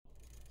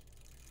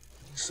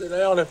Sit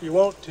down if you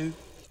want to.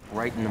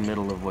 Right in the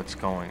middle of what's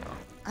going on.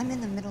 I'm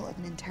in the middle of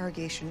an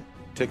interrogation.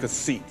 Take a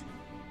seat,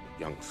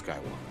 young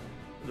Skywalker.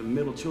 The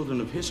middle children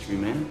of history,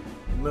 man.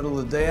 Middle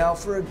of the day,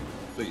 Alfred?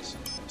 Please,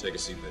 take a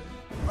seat there.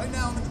 Right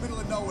now, I'm in the middle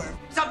of nowhere.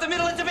 Stop the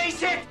middle, it's a base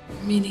hit!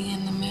 Meeting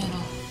in the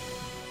middle.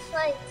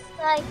 Fight.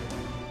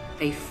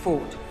 They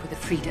fought for the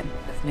freedom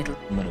of middle.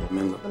 The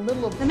middle of a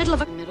middle. The middle of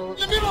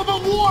The middle of a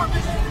war!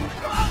 This is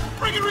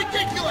freaking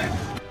ridiculous!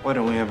 Why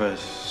don't we have a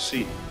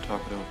seat and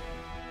talk it over?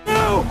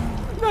 No!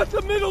 Not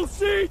the middle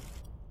seat!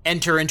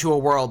 Enter into a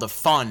world of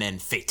fun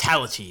and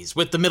fatalities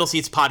with the Middle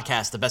Seats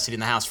Podcast, the best seat in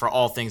the house for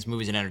all things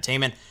movies and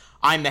entertainment.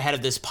 I'm the head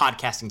of this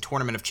podcasting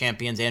tournament of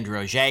champions, Andrew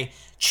Auger.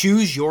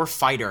 Choose your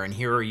fighter, and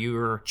here are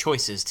your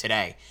choices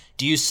today.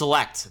 Do you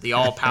select the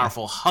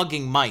all-powerful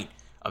hugging might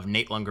of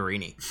Nate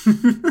Lungarini?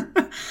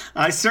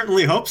 I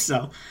certainly hope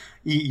so.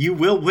 You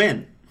will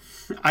win.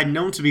 I'm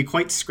known to be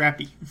quite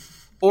scrappy.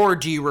 Or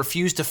do you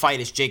refuse to fight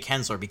as Jake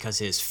Hensler because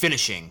his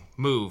finishing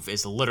move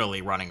is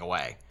literally running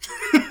away?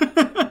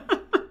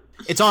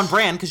 It's on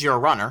brand because you're a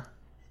runner.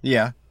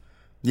 Yeah,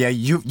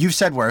 you've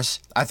said worse.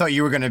 I thought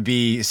you were going to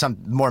be some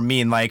more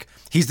mean, like,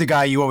 he's the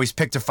guy you always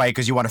pick to fight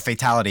because you want to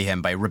fatality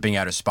him by ripping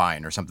out his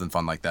spine or something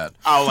fun like that.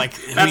 Oh, like,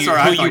 that's where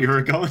I thought you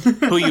were going.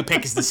 Who you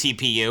pick is the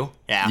CPU?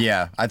 Yeah.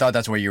 Yeah, I thought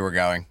that's where you were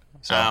going.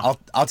 So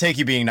I'll take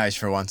you being nice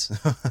for once.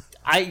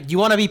 You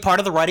want to be part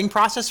of the writing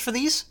process for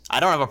these?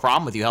 I don't have a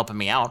problem with you helping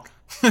me out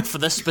for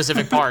this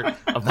specific part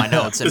of my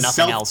notes and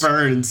nothing else.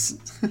 Burns.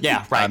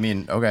 Yeah, right. I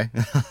mean, okay.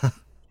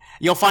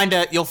 You'll find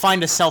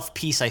a self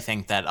peace, I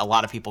think, that a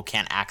lot of people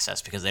can't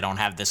access because they don't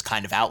have this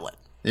kind of outlet.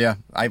 Yeah,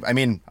 I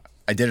mean,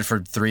 I did it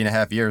for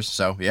 3.5 years,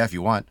 so yeah, if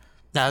you want.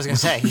 I was gonna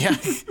say, yeah.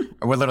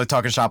 We're literally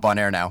talking shop on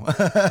air now.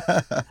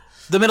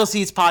 The Middle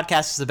Seats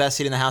Podcast is the best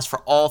seat in the house for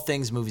all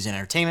things movies and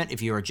entertainment.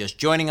 If you are just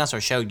joining us,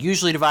 our show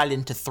usually divided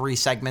into 3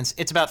 segments.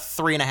 It's about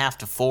 3.5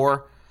 to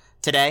 4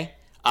 today.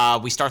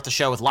 We start the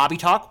show with lobby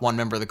talk. One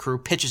member of the crew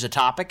pitches a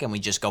topic, and we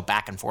just go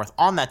back and forth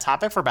on that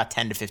topic for about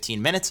 10 to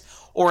 15 minutes,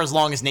 or as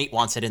long as Nate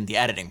wants it in the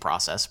editing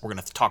process. We're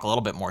going to talk a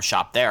little bit more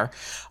shop there.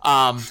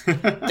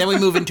 Then we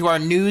move into our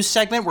news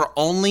segment. We're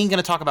only going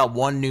to talk about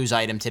one news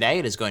item today.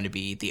 It is going to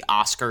be the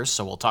Oscars,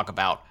 so we'll talk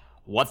about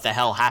what the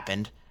hell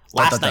happened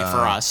last night for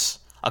us,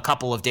 a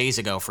couple of days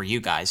ago for you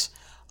guys.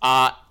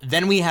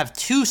 Then we have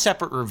 2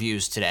 separate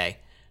reviews today.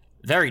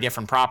 Very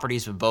different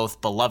properties, but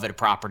both beloved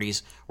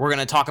properties. We're going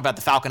to talk about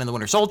the Falcon and the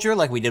Winter Soldier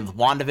like we did with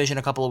WandaVision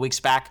a couple of weeks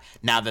back,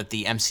 now that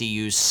the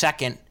MCU's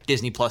second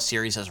Disney Plus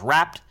series has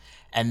wrapped.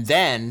 And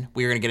then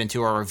we're going to get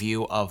into our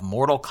review of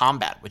Mortal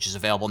Kombat, which is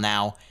available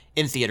now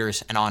in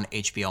theaters and on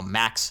HBO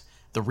Max,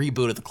 the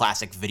reboot of the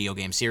classic video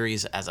game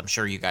series, as I'm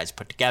sure you guys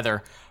put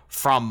together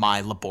from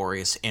my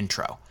laborious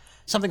intro.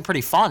 Something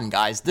pretty fun,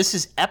 guys. This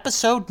is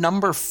episode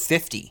number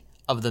 50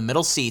 of the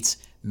Middle Seats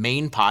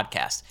main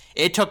podcast.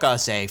 It took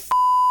us a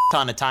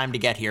ton of time to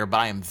get here,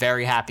 but I am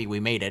very happy we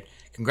made it.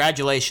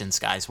 Congratulations,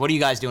 guys. What are you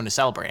guys doing to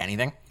celebrate?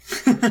 Anything?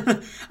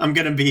 I'm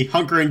going to be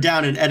hunkering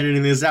down and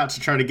editing this out to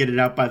try to get it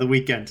out by the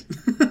weekend.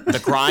 The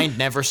grind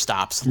never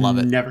stops. Love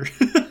it. Never.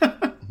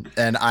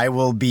 And I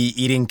will be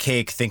eating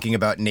cake thinking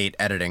about Nate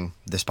editing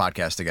this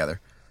podcast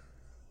together.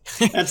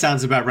 That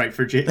sounds about right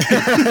for Jake.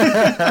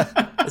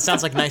 It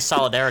sounds like nice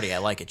solidarity. I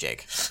like it,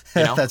 Jake.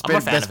 You know,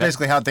 that's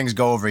basically how things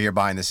go over here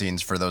behind the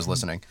scenes for those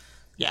listening.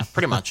 Yeah,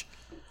 pretty much.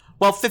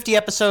 Well, 50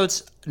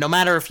 episodes, no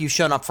matter if you've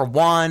shown up for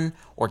 1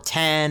 or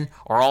 10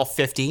 or all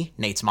 50,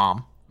 Nate's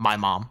mom, my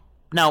mom.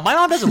 No, my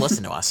mom doesn't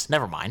listen to us.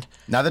 Never mind.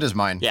 Neither does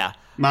mine. Yeah.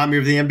 Mom,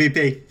 you're the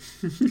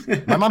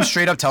MVP. My mom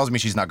straight up tells me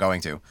she's not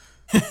going to.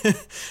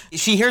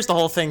 She hears the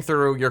whole thing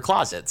through your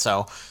closet,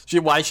 so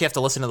why does she have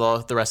to listen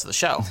to the rest of the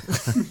show?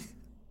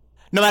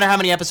 No matter how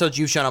many episodes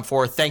you've shown up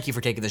for, thank you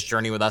for taking this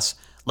journey with us.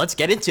 Let's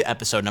get into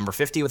episode number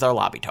 50 with our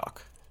lobby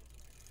talk.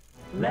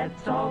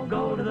 Let's all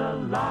go to the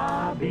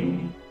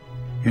lobby.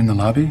 You're in the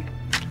lobby?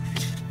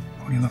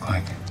 What do you look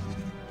like?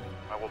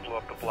 I will blow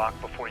up the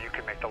block before you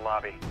can make the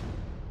lobby.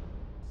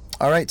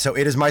 All right, so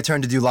it is my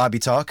turn to do lobby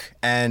talk.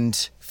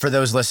 And for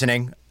those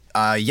listening,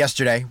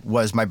 yesterday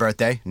was my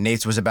birthday.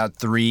 Nate's was about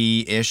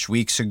 3-ish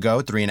weeks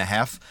ago,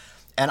 3.5.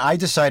 And I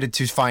decided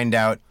to find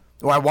out,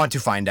 or I want to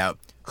find out,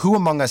 who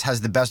among us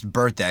has the best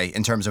birthday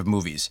in terms of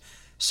movies.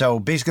 So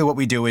basically what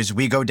we do is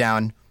we go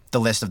down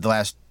the list of the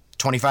last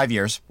 25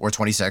 years, or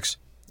 26,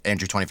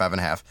 Andrew 25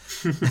 and a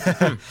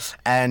half,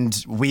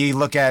 and we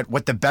look at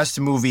what the best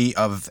movie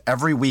of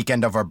every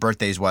weekend of our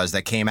birthdays was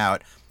that came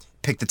out,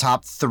 pick the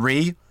top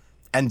 3,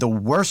 and the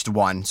worst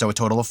one, so a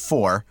total of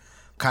 4,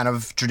 kind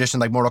of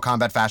tradition like Mortal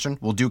Kombat fashion,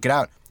 we'll duke it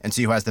out and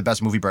see who has the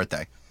best movie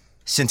birthday.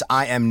 Since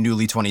I am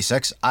newly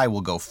 26, I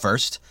will go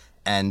first,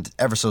 and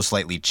ever so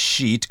slightly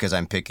cheat, because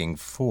I'm picking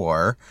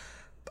 4.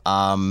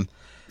 That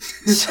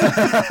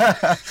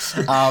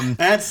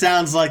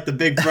sounds like the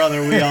big brother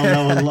we all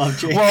know and love,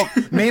 Jake. Well,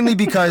 mainly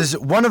because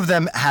one of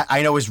them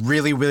I know is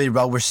really, really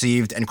well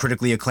received and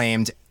critically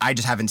acclaimed. I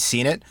just haven't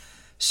seen it.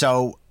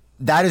 So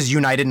that is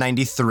United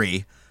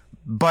 93.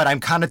 But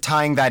I'm kind of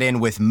tying that in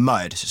with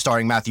Mud,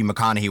 starring Matthew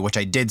McConaughey, which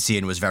I did see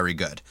and was very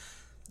good.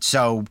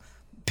 So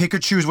pick or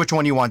choose which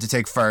one you want to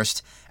take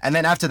first. And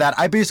then after that,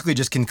 I basically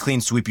just can clean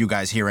sweep you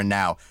guys here and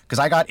now. Because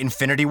I got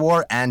Infinity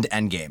War and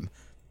Endgame.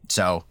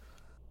 So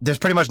there's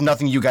pretty much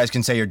nothing you guys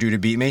can say or do to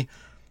beat me.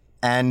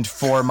 And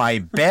for my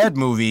bad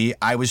movie,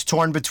 I was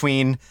torn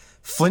between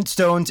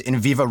Flintstones in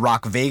Viva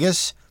Rock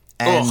Vegas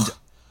and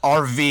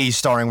RV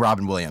starring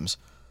Robin Williams.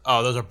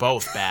 Oh, those are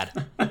both bad.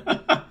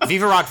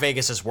 Viva Rock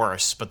Vegas is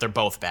worse, but they're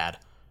both bad.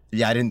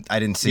 Yeah, I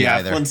didn't see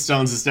either. Yeah,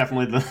 Flintstones is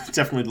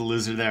definitely the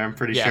loser there, I'm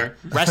pretty sure.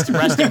 Rest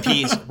in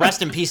peace.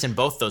 Rest in peace in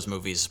both those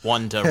movies.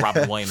 One to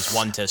Robin Williams,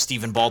 one to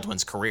Stephen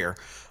Baldwin's career.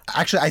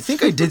 Actually, I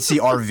think I did see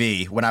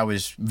RV when I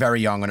was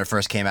very young when it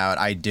first came out.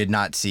 I did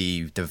not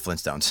see the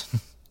Flintstones.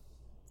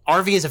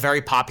 RV is a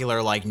very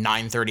popular, like,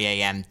 9:30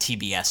 a.m.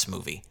 TBS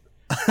movie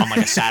on,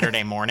 like, a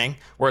Saturday morning,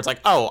 where it's like,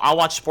 oh, I'll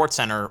watch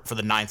SportsCenter for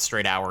the 9th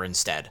straight hour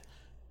instead.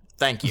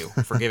 Thank you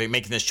for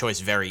making this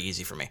choice very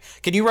easy for me.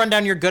 Can you run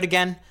down your good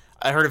again?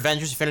 I heard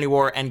Avengers, Infinity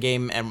War,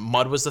 Endgame, and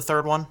Mud was the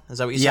third one. Is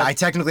that what you said? Yeah, I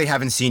technically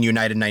haven't seen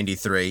United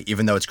 93,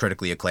 even though it's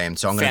critically acclaimed,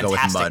 so I'm going to go with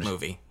Mud. Fantastic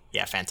movie.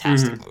 Yeah,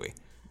 fantastic movie.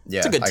 Yeah,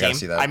 it's a good I team. gotta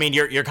see that. I mean,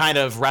 you're kind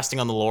of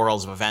resting on the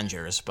laurels of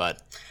Avengers,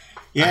 but...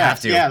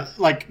 Yeah,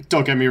 like,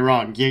 don't get me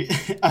wrong.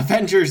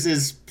 Avengers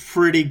is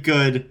pretty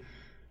good,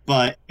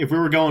 but if we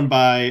were going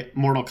by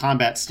Mortal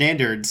Kombat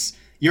standards,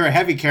 you're a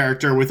heavy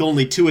character with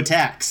only 2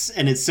 attacks,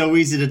 and it's so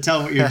easy to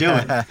tell what you're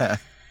doing.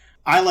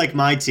 I like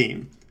my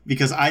team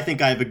because I think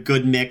I have a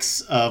good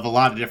mix of a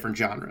lot of different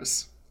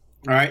genres.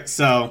 All right,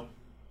 so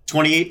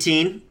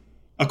 2018,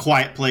 A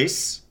Quiet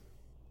Place.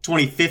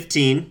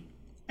 2015,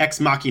 Ex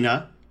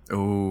Machina.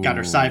 Ooh. Got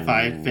her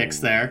sci-fi fix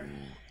there.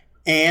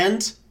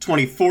 And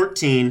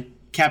 2014,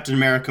 Captain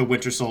America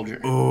Winter Soldier.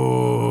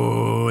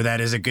 Ooh, that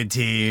is a good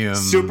team.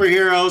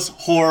 Superheroes,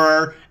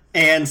 horror,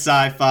 and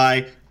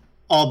sci-fi,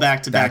 all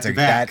back to back to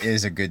back. That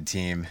is a good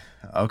team.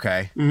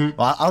 Okay. Mm-hmm.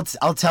 Well,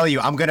 I'll tell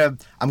you, I'm gonna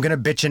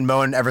bitch and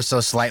moan ever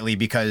so slightly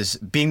because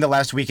being the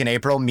last week in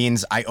April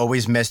means I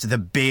always missed the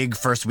big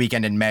first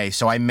weekend in May.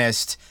 So I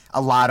missed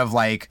a lot of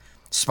like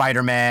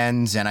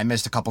Spider-Mans and I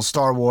missed a couple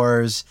Star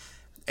Wars.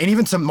 And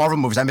even some Marvel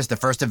movies. I missed the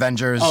first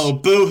Avengers. Oh,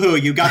 boo-hoo.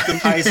 You got the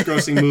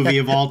highest-grossing movie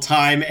of all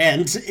time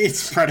and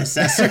its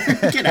predecessor.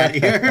 Get out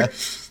of here.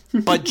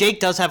 But Jake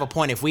does have a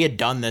point. If we had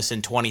done this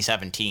in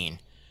 2017,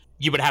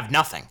 you would have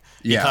nothing.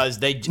 Yeah. Because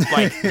they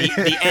like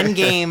the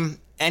Endgame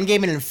and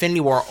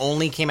Infinity War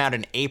only came out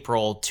in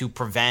April to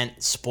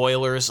prevent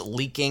spoilers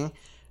leaking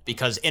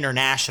because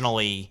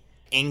internationally,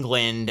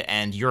 England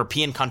and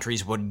European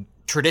countries would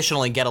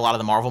traditionally get a lot of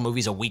the Marvel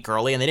movies a week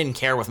early, and they didn't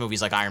care with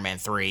movies like Iron Man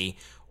 3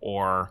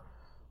 or...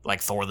 like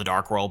Thor the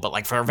Dark World, but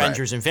like for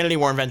Avengers Infinity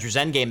War, Avengers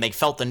Endgame, they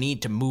felt the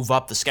need to move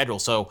up the schedule.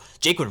 So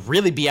Jake would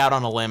really be out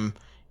on a limb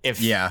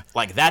if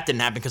like that didn't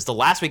happen because the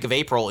last week of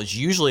April is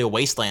usually a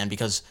wasteland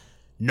because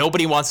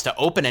nobody wants to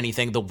open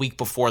anything the week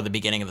before the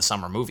beginning of the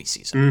summer movie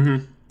season.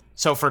 Mm-hmm.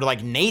 So for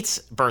like Nate's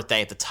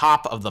birthday at the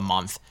top of the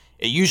month,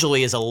 it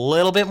usually is a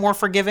little bit more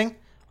forgiving.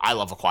 I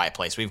love A Quiet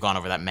Place. We've gone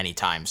over that many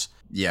times.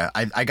 Yeah,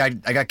 I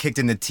got kicked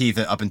in the teeth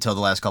up until the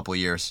last couple of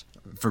years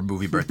for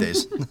movie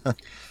birthdays.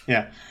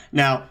 Yeah.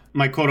 Now,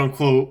 my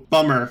quote-unquote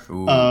bummer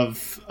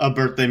of a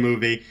birthday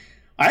movie,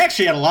 I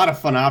actually had a lot of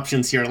fun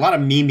options here, a lot of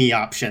meme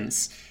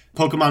options.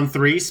 Pokemon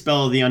 3,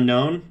 Spell of the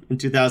Unknown in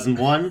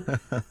 2001.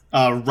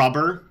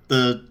 Rubber,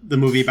 the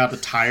movie about the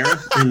tire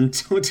in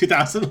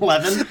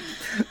 2011.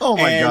 Oh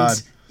my God.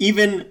 And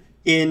even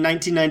in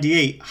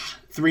 1998,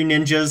 Three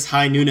Ninjas,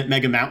 High Noon at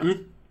Mega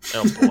Mountain.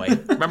 Oh boy.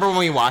 Remember when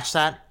we watched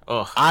that?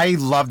 Ugh. I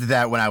loved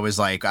that when I was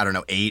like, I don't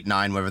know, 8,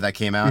 9, whenever that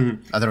came out. I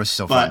thought it was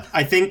so fun. But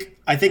I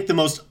think the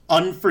most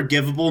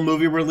unforgivable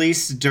movie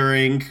release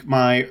during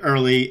my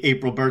early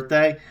April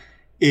birthday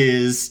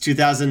is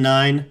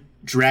 2009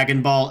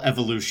 Dragon Ball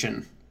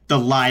Evolution, the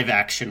live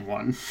action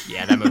one.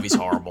 Yeah, that movie's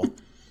horrible.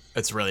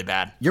 It's really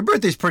bad. Your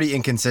birthday's pretty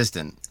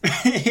inconsistent.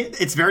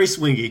 It's very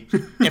swingy.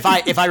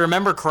 If I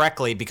remember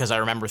correctly, because I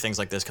remember things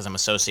like this because I'm a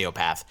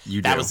sociopath,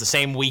 that was the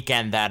same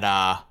weekend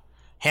that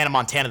Hannah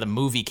Montana the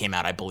movie came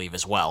out, I believe,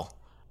 as well.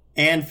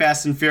 And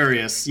Fast and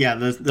Furious, yeah,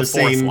 the fourth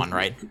same one,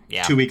 right?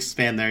 Yeah, 2 week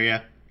span there,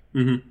 yeah.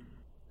 Mm-hmm.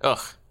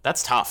 Ugh,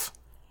 that's tough.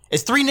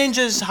 Is Three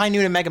Ninjas, High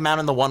Noon, and Mega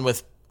Mountain the one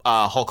with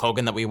Hulk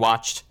Hogan that we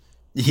watched?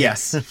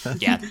 Yes.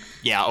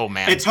 Yeah. Oh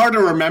man, it's hard to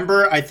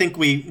remember. I think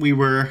we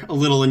were a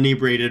little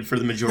inebriated for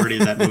the majority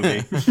of that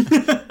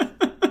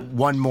movie.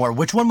 One more.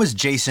 Which one was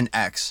Jason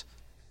X?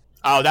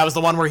 Oh, that was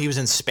the one where he was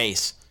in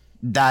space.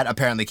 That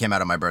apparently came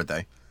out on my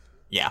birthday.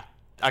 Yeah.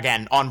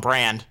 Again, on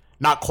brand.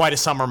 Not quite a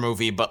summer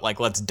movie, but like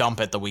let's dump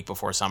it the week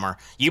before summer.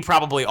 You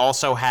probably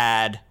also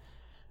had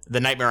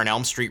the Nightmare on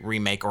Elm Street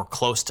remake or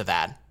close to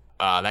that.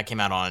 That came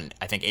out on,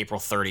 I think, April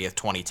 30th,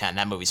 2010.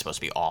 That movie's supposed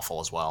to be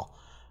awful as well.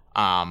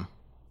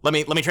 Let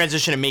me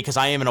transition to me because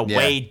I am in a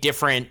way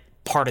different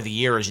part of the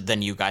year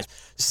than you guys.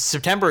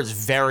 September is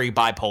very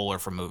bipolar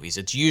for movies.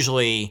 It's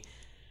usually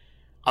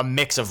a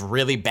mix of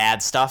really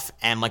bad stuff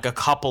and like a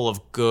couple of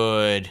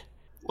good...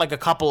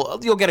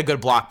 you'll get a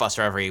good blockbuster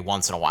every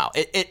once in a while.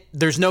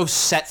 There's no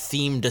set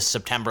theme to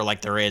September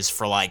like there is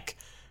for like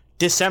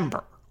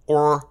December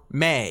or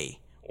May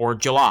or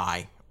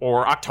July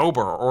or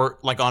October, or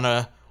like on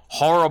a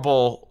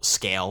horrible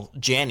scale,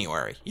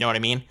 January. You know what I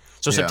mean?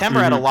 So September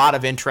had a lot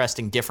of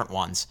interesting different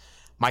ones.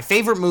 My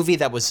favorite movie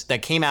that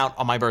came out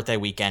on my birthday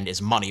weekend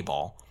is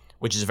Moneyball,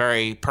 which is a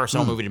very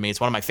personal movie to me. It's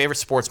one of my favorite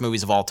sports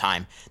movies of all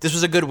time. This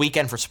was a good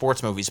weekend for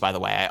sports movies, by the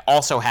way. I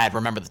also had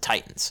Remember the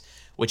Titans,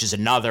 which is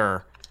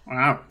another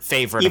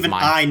favorite of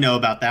mine. Even I know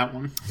about that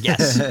one.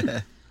 Yes.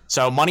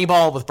 So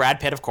Moneyball with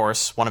Brad Pitt, of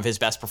course, one of his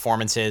best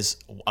performances.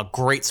 A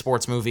great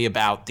sports movie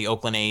about the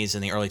Oakland A's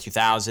in the early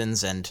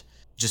 2000s, and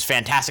just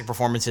fantastic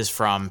performances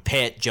from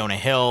Pitt. Jonah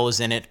Hill is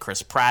in it.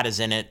 Chris Pratt is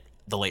in it.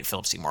 The late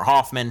Philip Seymour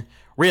Hoffman.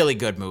 Really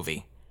good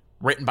movie.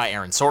 Written by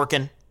Aaron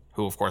Sorkin,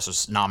 who, of course,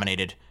 was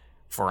nominated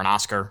for an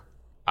Oscar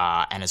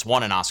and has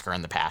won an Oscar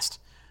in the past.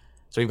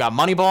 So we've got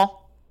Moneyball.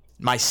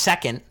 My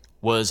second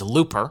was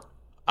Looper,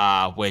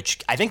 which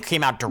I think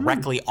came out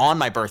directly on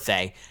my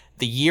birthday,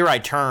 the year I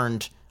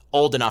turned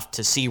old enough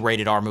to see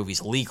rated R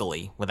movies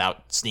legally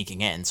without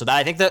sneaking in. So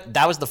I think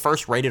that was the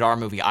first rated R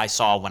movie I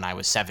saw when I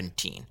was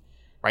 17.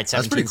 Right?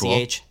 17 That's pretty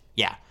cool. CH?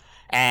 Yeah.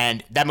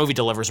 And that movie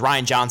delivers.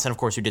 Ryan Johnson, of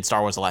course, who did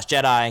Star Wars The Last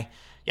Jedi,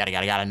 yada,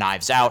 yada, yada,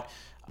 Knives Out.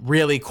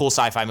 Really cool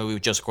sci-fi movie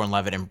with Joseph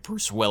Gordon-Levitt and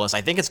Bruce Willis.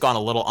 I think it's gone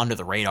a little under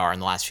the radar in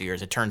the last few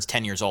years. It turns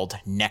 10 years old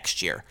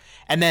next year.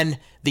 And then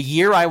the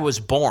year I was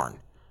born,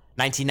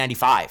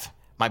 1995,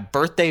 my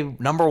birthday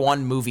number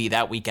 1 movie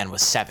that weekend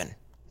was Seven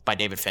by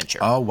David Fincher.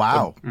 Oh,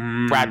 wow.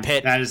 Brad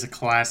Pitt. That is a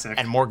classic.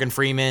 And Morgan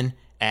Freeman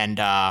and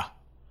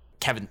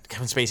Kevin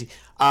Spacey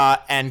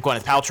and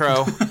Gwyneth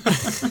Paltrow.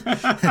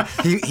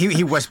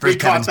 he whispered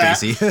Kevin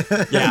Spacey.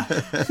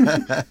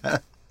 Yeah.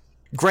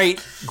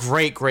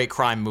 Great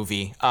crime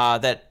movie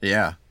that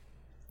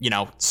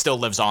still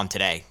lives on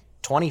today.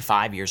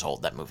 25 years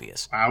old that movie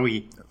is.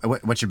 Wowie.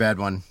 What's your bad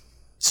one?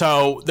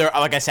 So there,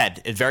 like I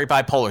said, it's very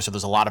bipolar, so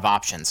there's a lot of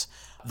options.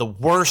 The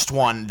worst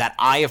one that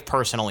I have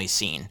personally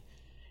seen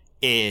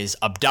is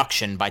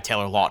Abduction by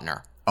Taylor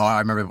Lautner. Oh, I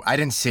remember. I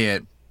didn't see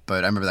it,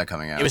 but I remember that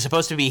coming out. It was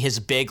supposed to be his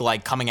big,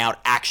 like, coming out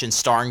action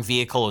starring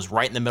vehicle. It was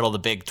right in the middle of the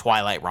big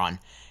Twilight run.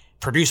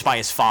 Produced by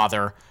his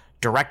father,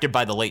 directed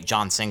by the late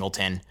John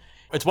Singleton.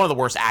 It's one of the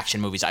worst action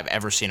movies I've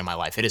ever seen in my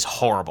life. It is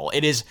horrible.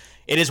 It is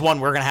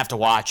one we're going to have to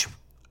watch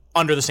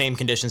under the same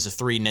conditions as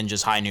Three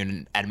Ninjas High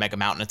Noon at Mega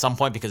Mountain at some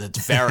point because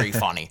it's very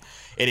funny.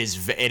 It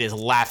is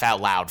laugh out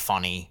loud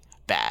funny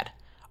bad.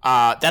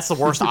 That's the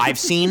worst I've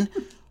seen.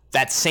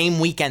 That same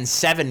weekend,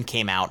 Seven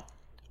came out.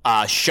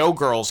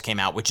 Showgirls came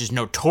out, which is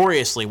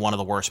notoriously one of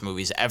the worst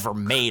movies ever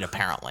made,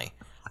 apparently.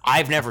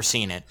 I've never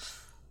seen it,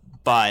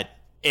 but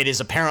it is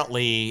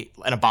apparently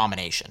an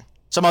abomination.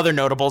 Some other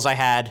notables I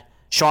had,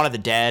 Shaun of the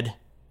Dead,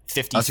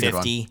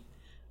 50-50.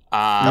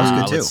 That was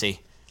good, too. Let's see.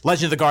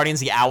 Legend of the Guardians,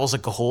 The Owls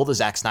of Ga'Hoole, the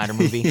Zack Snyder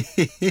movie.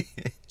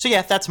 So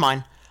yeah, that's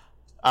mine.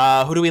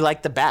 Who do we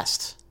like the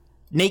best?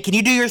 Nate, can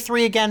you do your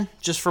 3 again,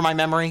 just for my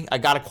memory? I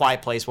got A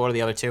Quiet Place. What are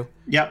the other 2?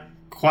 Yep.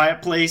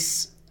 Quiet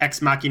Place,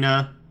 Ex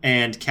Machina,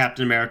 and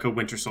Captain America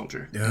Winter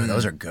Soldier. Dude,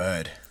 those are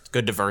good.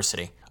 Good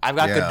diversity. I've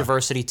got good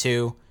diversity,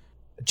 too.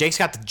 Jake's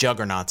got the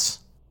Juggernauts.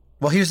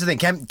 Well, here's the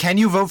thing. Can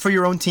you vote for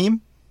your own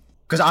team?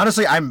 Because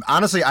honestly,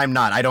 I'm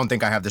not. I don't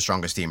think I have the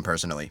strongest team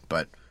personally.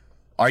 But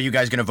are you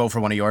guys going to vote for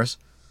one of yours?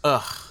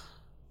 Ugh.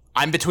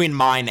 I'm between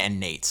mine and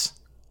Nate's.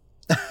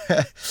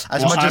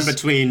 I'm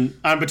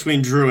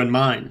between Drew and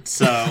mine.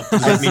 So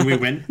does that mean we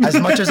win? As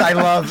much as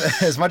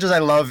I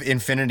love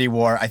Infinity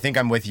War, I think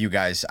I'm with you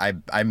guys.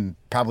 I'm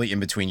probably in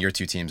between your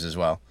 2 teams as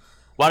well.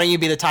 Why don't you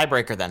be the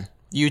tiebreaker then?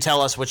 You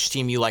tell us which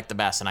team you like the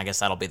best, and I guess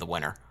that'll be the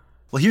winner.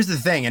 Well, here's the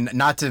thing, and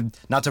not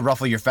to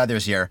ruffle your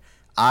feathers here.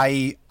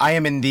 I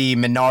am in the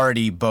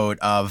minority boat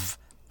of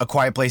A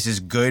Quiet Place is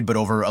good, but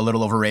a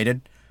little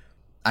overrated.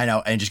 I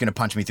know, and just gonna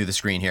punch me through the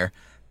screen here.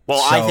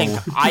 Well,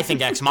 I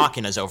think Ex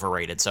Machina is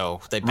overrated,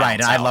 so they balance right,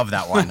 and out. I love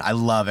that one. I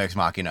love Ex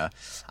Machina.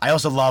 I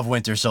also love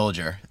Winter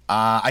Soldier.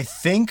 I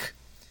think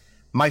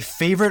my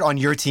favorite on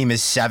your team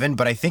is Seven,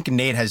 but I think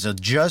Nate has a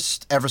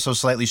just ever so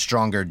slightly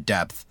stronger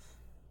depth,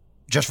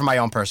 just for my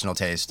own personal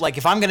taste. Like,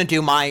 if I'm gonna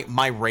do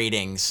my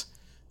ratings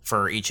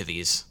for each of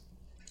these,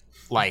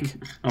 like,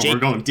 we're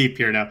going deep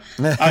here now.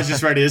 I was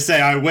just ready to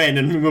say I win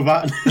and move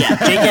on.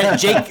 Yeah,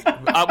 Jake.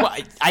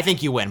 I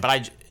think you win,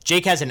 but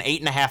Jake has an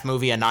 8.5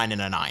 movie, a 9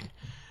 and a 9.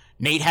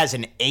 Nate has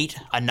an 8,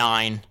 a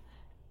 9,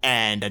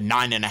 and a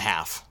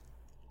 9.5.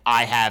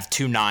 I have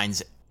 2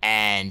 9s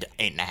and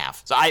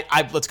 8.5. So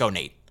let's go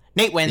Nate.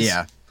 Nate wins.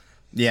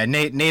 Yeah.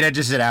 Nate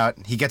edges it out.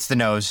 He gets the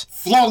nose.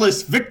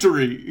 Flawless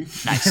victory.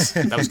 Nice.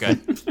 That was good.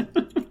 Well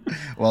done.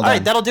 All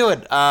right, that'll do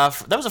it.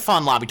 That was a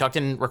fun lobby talk.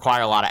 Didn't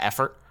require a lot of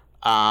effort.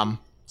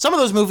 Some of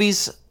those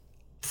movies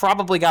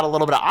probably got a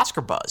little bit of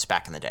Oscar buzz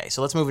back in the day.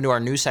 So let's move into our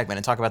news segment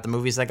and talk about the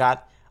movies that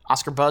got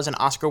Oscar buzz and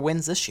Oscar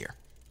wins this year.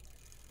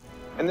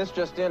 And this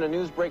just in, a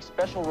Newsbreak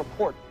special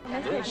report.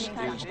 This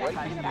is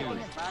breaking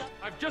news.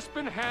 I've just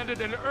been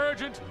handed an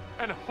urgent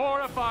and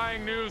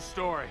horrifying news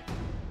story.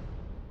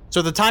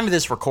 So at the time of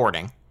this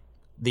recording,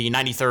 the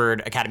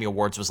 93rd Academy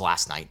Awards was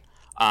last night.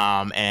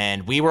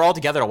 And we were all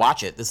together to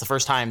watch it. This is the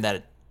first time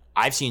that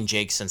I've seen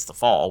Jake since the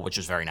fall, which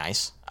was very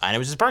nice. And it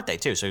was his birthday,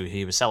 too, so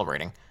he was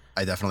celebrating.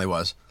 I definitely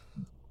was.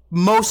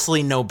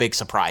 mostly no big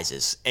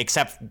surprises,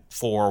 except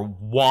for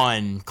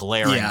one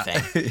glaring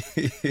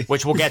thing,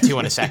 which we'll get to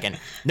in a second.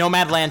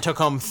 Nomadland took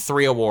home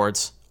 3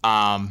 awards.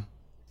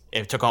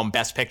 It took home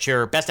Best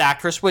Picture, Best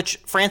Actress, which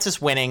Frances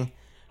winning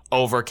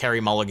over Carey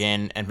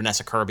Mulligan and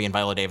Vanessa Kirby and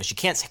Viola Davis. You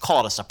can't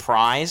call it a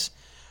surprise.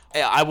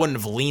 I wouldn't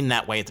have leaned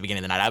that way at the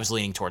beginning of the night. I was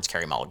leaning towards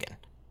Carey Mulligan.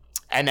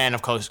 And then,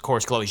 of course,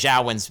 Chloe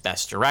Zhao wins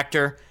Best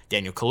Director.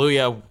 Daniel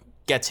Kaluuya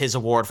gets his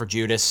award for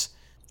Judas.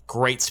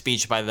 Great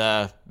speech by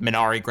the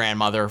Minari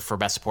grandmother for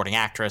Best Supporting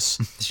Actress.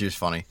 She was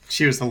funny.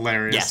 She was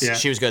hilarious. Yes, yeah.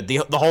 She was good.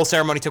 The whole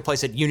ceremony took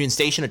place at Union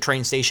Station, a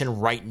train station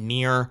right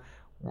near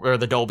where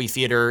the Dolby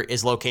Theater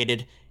is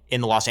located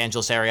in the Los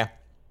Angeles area.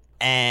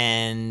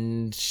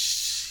 And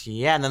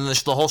yeah, and then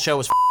the whole show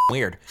was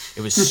weird.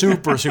 It was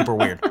super, super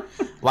weird.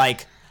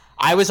 Like,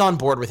 I was on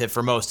board with it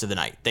for most of the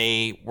night.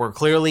 They were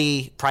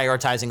clearly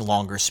prioritizing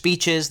longer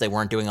speeches. They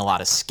weren't doing a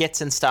lot of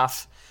skits and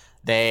stuff.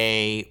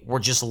 They were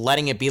just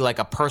letting it be like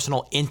a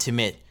personal,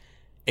 intimate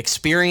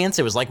experience.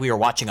 It was like we were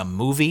watching a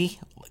movie,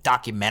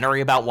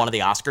 documentary about one of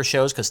the Oscar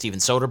shows, because Steven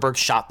Soderbergh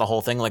shot the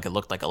whole thing like it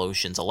looked like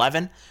Ocean's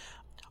 11.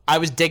 I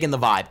was digging the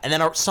vibe. And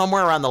then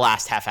somewhere around the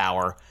last half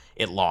hour,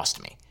 it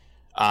lost me.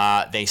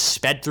 They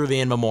sped through the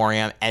in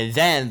memoriam, and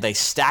then they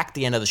stacked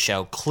the end of the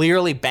show,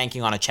 clearly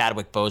banking on a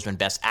Chadwick Boseman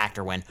Best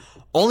Actor win,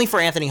 only for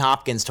Anthony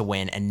Hopkins to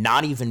win and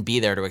not even be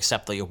there to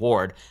accept the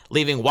award,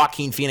 leaving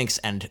Joaquin Phoenix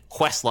and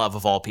Questlove,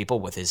 of all people,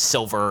 with his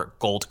silver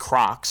gold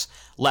Crocs,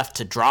 left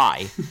to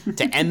dry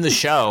to end the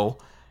show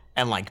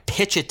and like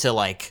pitch it to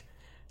like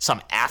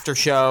some after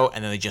show,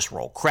 and then they just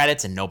roll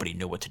credits and nobody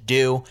knew what to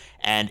do.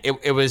 And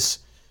it was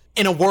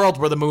in a world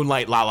where the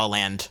Moonlight La La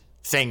Land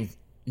thing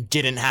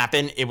didn't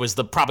happen. It was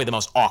probably the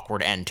most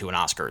awkward end to an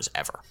Oscars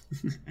ever.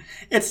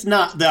 It's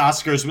not the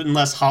Oscars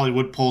unless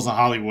Hollywood pulls a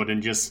Hollywood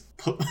and just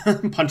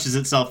punches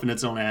itself in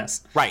its own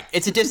ass. Right.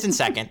 It's a distant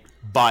second,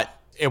 but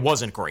it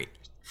wasn't great.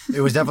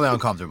 It was definitely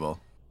uncomfortable.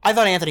 I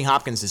thought Anthony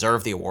Hopkins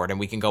deserved the award, and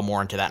we can go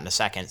more into that in a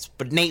second.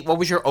 But Nate, what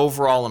was your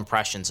overall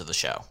impressions of the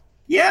show?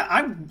 Yeah,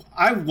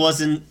 I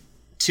wasn't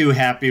too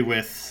happy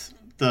with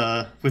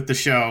the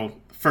show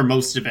for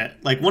most of it.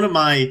 Like, one of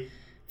my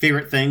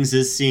favorite things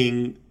is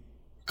seeing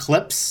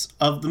clips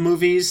of the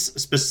movies,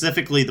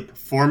 specifically the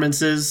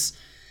performances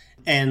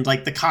and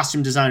like the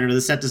costume design or the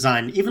set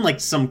design. Even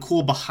like some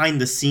cool behind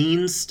the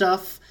scenes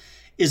stuff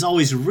is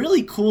always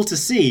really cool to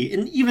see.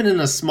 And even in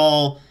a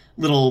small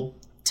little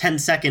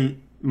 10-second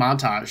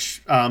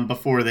montage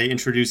before they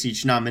introduce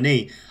each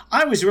nominee,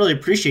 I always really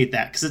appreciate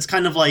that, because it's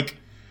kind of like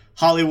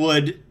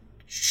Hollywood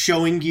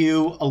showing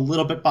you a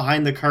little bit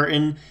behind the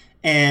curtain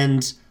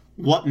and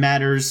what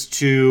matters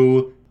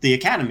to the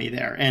Academy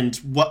there and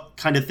what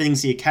kind of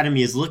things the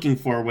Academy is looking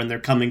for when they're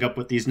coming up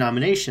with these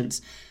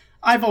nominations.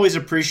 I've always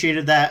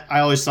appreciated that. I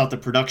always thought the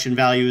production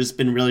value has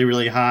been really,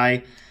 really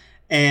high.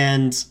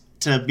 And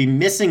to be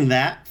missing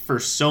that for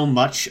so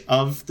much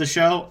of the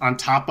show, on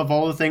top of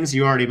all the things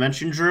you already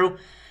mentioned, Drew,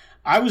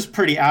 I was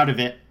pretty out of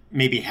it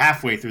maybe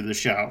halfway through the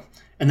show.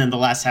 And then the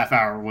last half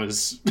hour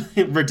was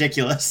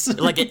ridiculous.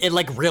 It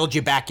like reeled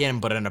you back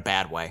in, but in a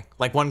bad way.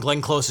 Like when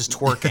Glenn Close is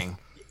twerking.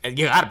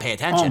 You gotta pay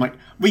attention. Oh my!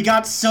 We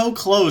got so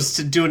close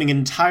to doing an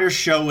entire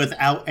show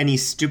without any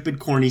stupid,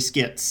 corny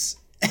skits.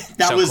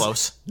 That was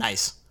close.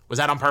 Nice. Was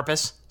that on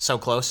purpose? So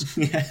close.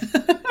 Yeah.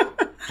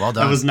 Well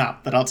done. I was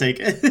not, but I'll take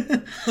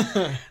it.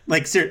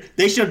 Like, sir,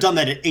 they should have done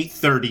that at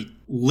 8:30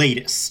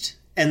 latest,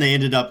 and they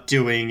ended up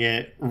doing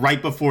it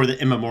right before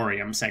the in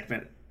memoriam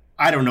segment.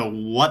 I don't know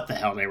what the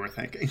hell they were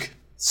thinking.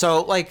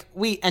 So, like,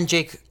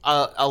 Jake,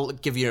 I'll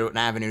give you an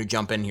avenue to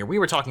jump in here. We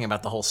were talking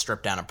about the whole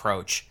stripped down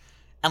approach.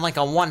 And, like,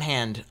 on one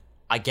hand,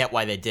 I get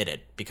why they did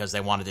it, because they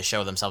wanted to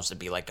show themselves to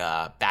be, like,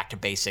 back to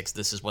basics.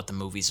 This is what the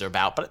movies are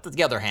about. But on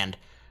the other hand,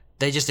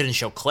 they just didn't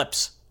show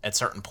clips at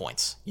certain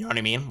points. You know what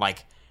I mean?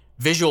 Like,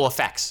 visual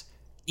effects.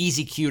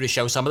 Easy cue to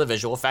show some of the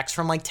visual effects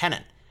from, like,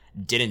 Tenet.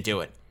 Didn't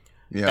do it.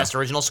 Yeah. Best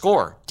original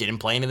score. Didn't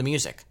play any of the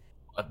music.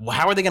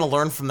 How are they going to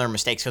learn from their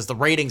mistakes? Because the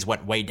ratings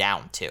went way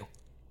down, too.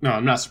 No,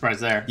 I'm not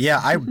surprised there. Yeah,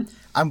 I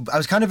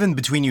was kind of in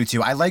between you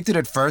two. I liked it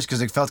at first because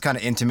it felt kind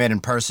of intimate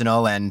and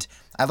personal, and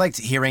I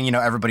liked hearing, you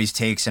know, everybody's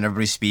takes and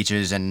everybody's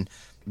speeches and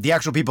the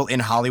actual people in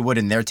Hollywood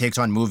and their takes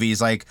on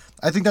movies. Like,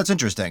 I think that's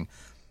interesting.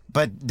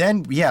 But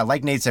then, yeah,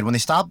 like Nate said, when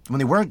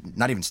they weren't,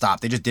 not even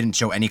stopped, they just didn't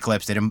show any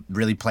clips. They didn't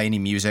really play any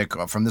music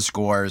from the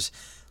scores.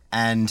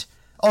 And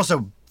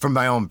also, from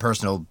my own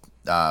personal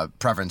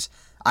preference,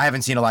 I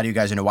haven't seen a lot of you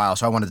guys in a while,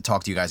 so I wanted to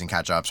talk to you guys and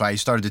catch up. So I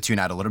started to tune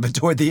out a little bit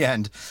toward the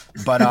end.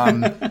 But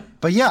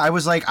yeah, I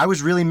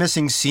was really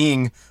missing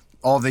seeing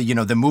all the, you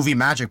know, the movie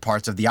magic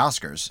parts of the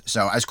Oscars.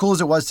 So as cool as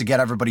it was to get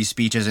everybody's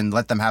speeches and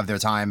let them have their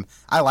time,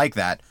 I like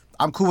that.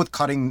 I'm cool with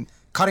cutting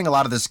a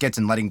lot of the skits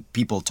and letting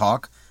people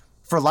talk.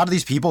 For a lot of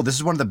these people, this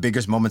is one of the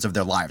biggest moments of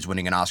their lives,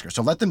 winning an Oscar.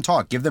 So let them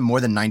talk. Give them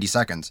more than 90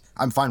 seconds.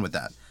 I'm fine with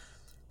that.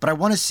 But I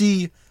want to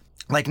see,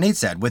 like Nate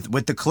said,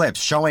 with the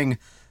clips showing,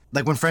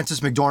 like when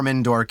Frances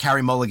McDormand or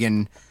Carey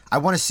Mulligan, I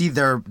want to see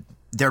their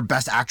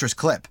best actress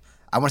clip.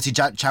 I want to see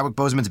Chadwick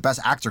Boseman's best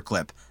actor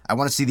clip. I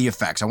want to see the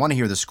effects. I want to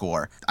hear the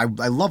score. I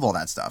love all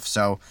that stuff.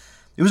 So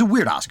It was a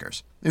weird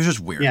Oscars. It was just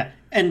weird. Yeah,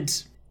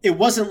 and it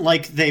wasn't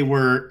like they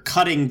were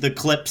cutting the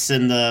clips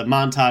and the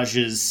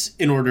montages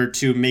in order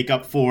to make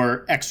up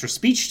for extra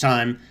speech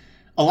time.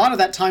 A lot of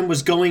that time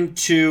was going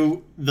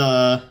to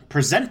the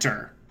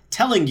presenter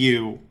telling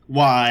you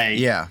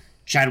why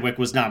Chadwick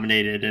was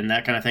nominated and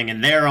that kind of thing,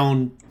 and their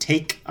own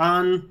take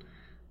on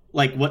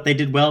like what they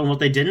did well and what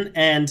they didn't.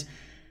 And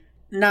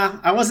nah,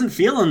 I wasn't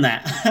feeling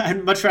that.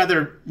 I'd much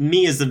rather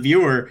me as the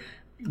viewer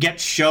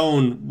get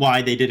shown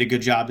why they did a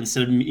good job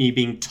instead of me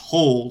being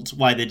told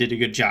why they did a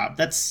good job.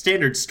 That's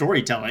standard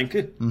storytelling.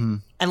 Mm-hmm.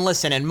 And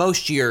listen, in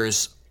most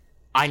years,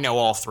 I know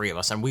all three of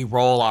us, and we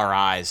roll our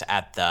eyes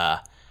at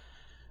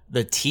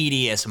the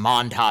tedious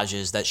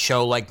montages that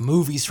show like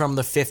movies from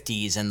the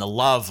 50s and the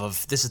love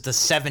of, this is the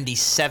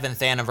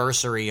 77th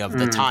anniversary of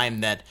the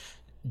time that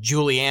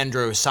Julie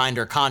Andrews signed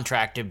her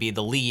contract to be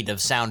the lead of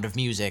Sound of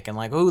Music, and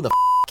like, who the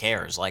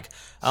cares? Like,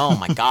 oh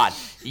my God,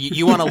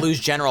 you want to lose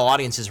general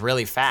audiences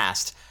really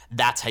fast.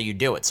 That's how you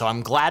do it. So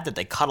I'm glad that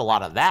they cut a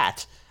lot of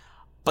that,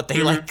 but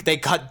they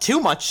cut too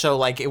much. So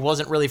like, it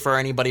wasn't really for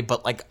anybody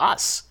but like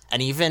us.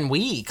 And even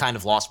we kind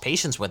of lost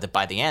patience with it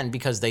by the end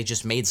because they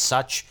just made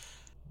such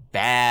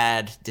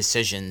bad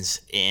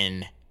decisions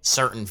in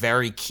certain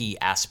very key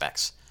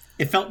aspects.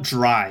 It felt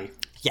dry.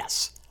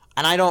 Yes.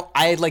 And I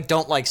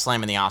don't like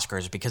slamming the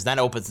Oscars because that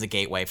opens the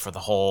gateway for the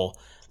whole,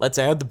 let's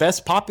add the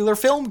best popular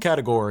film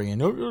category.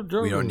 And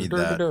we don't need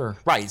that.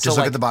 Right. Just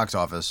look at the box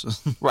office.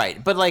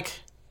 Right. But like,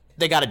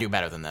 they got to do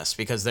better than this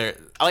because they're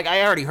like,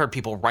 I already heard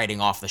people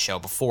writing off the show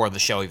before the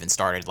show even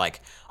started. Like,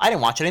 I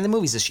didn't watch any of the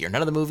movies this year.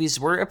 None of the movies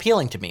were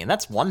appealing to me. And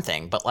that's one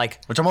thing. But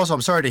like, which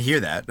I'm sorry to hear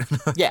that.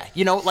 Yeah.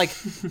 You know, like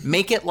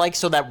make it like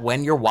so that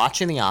when you're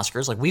watching the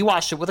Oscars, like we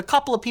watched it with a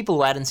couple of people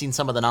who hadn't seen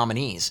some of the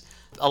nominees.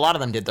 A lot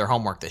of them did their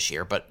homework this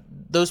year, but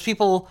those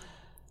people,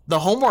 the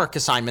homework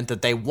assignment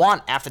that they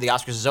want after the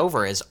Oscars is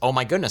over is, oh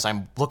my goodness,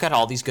 look at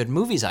all these good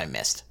movies I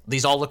missed.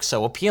 These all look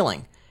so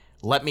appealing.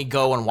 Let me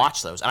go and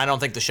watch those. And I don't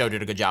think the show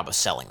did a good job of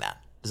selling that.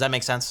 Does that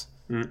make sense?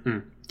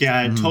 Mm-mm. Yeah,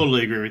 I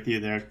totally agree with you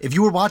there. If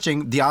you were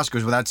watching the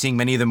Oscars without seeing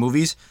many of the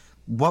movies,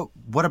 what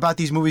about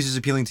these movies is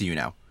appealing to you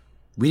now?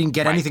 We didn't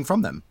get anything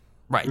from them.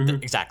 Right,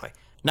 exactly.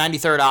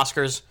 93rd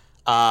Oscars,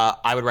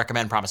 I would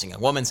recommend Promising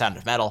Young Woman, Sound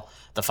of Metal,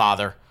 The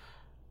Father.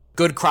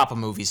 Good crop of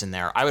movies in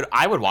there.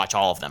 I would watch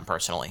all of them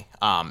personally,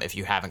 if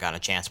you haven't gotten a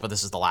chance, but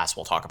this is the last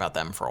we'll talk about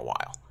them for a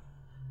while.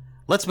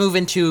 Let's move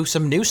into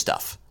some new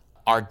stuff.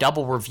 Our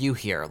double review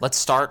here. Let's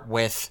start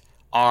with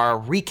our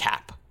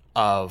recap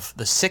of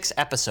the 6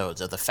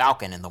 episodes of The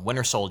Falcon and the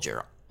Winter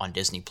Soldier on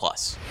Disney+.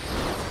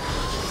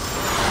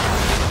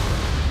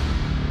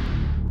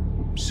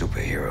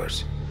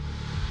 Superheroes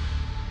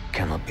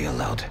cannot be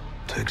allowed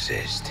to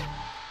exist.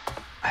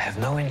 I have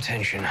no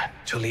intention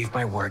to leave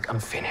my work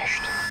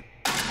unfinished.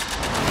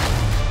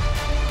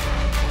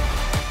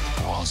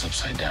 The world's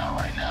upside down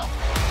right now.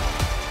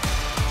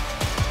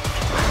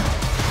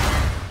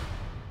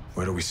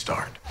 Where do we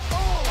start?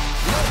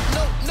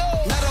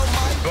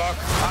 Buck,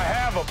 I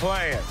have a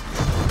plan.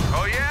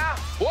 Oh, yeah?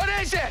 What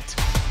is it?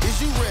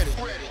 Is you ready?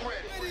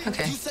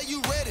 Okay. You say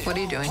you ready. What are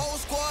you doing? Whole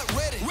squad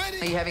ready.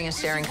 Are you having a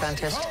staring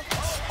contest?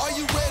 Are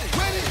you ready?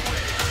 Ready.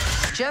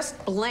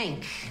 Just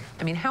blink.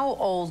 I mean, how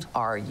old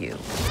are you?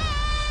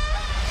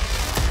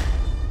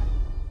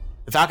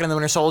 The Falcon and the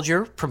Winter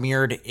Soldier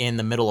premiered in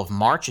the middle of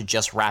March. It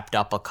just wrapped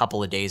up a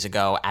couple of days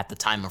ago at the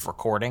time of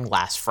recording.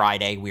 Last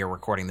Friday, we are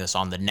recording this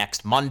on the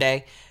next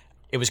Monday.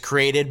 It was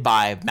created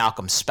by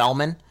Malcolm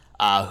Spellman,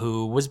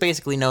 who was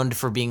basically known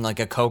for being like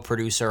a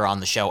co-producer on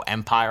the show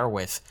Empire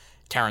with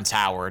Terrence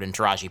Howard and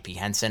Taraji P.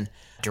 Henson.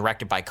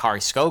 Directed by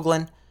Kari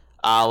Skogland.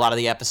 A lot of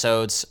the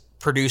episodes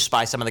produced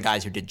by some of the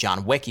guys who did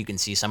John Wick. You can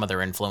see some of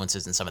their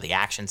influences in some of the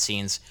action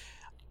scenes.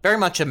 Very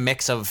much a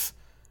mix of,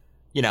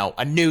 you know,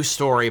 a new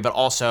story, but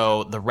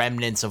also the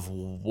remnants of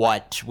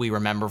what we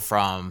remember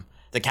from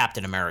the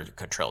Captain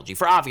America trilogy,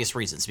 for obvious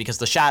reasons, because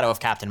the shadow of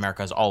Captain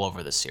America is all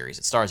over this series.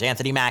 It stars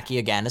Anthony Mackie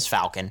again as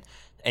Falcon,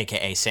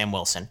 a.k.a. Sam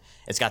Wilson.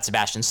 It's got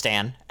Sebastian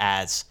Stan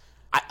as...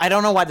 I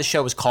don't know why the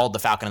show was called The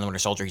Falcon and the Winter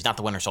Soldier. He's not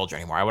the Winter Soldier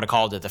anymore. I would have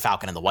called it The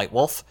Falcon and the White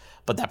Wolf,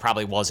 but that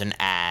probably wasn't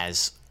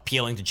as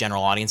appealing to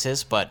general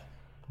audiences. But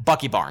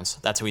Bucky Barnes,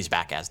 that's who he's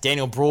back as.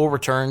 Daniel Bruhl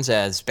returns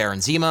as Baron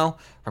Zemo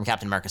from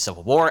Captain America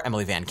Civil War.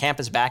 Emily Van Camp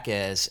is back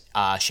as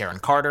Sharon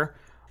Carter.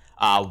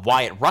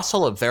 Wyatt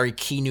Russell, a very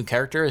key new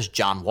character, is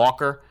John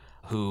Walker,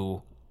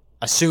 who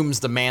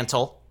assumes the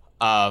mantle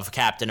of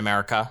Captain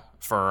America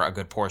for a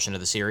good portion of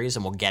the series,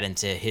 and we'll get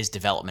into his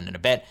development in a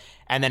bit.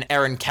 And then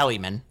Erin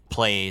Kellyman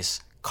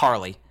plays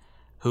Carly,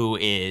 who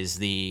is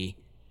the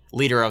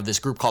leader of this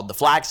group called the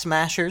Flag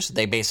Smashers.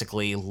 They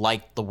basically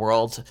liked the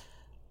world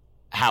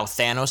how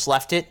Thanos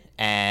left it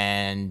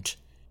and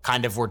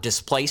kind of were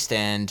displaced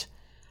and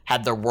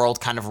had their world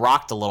kind of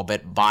rocked a little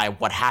bit by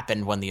what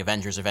happened when the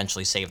Avengers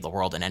eventually saved the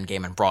world in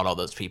Endgame and brought all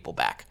those people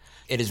back.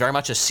 It is very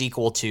much a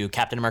sequel to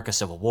Captain America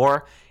Civil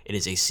War. It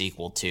is a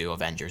sequel to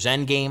Avengers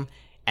Endgame.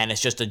 And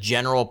it's just a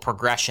general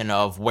progression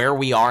of where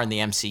we are in the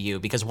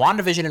MCU, because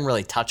WandaVision didn't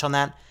really touch on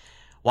that.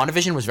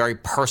 WandaVision was very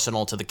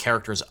personal to the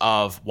characters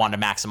of Wanda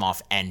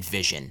Maximoff and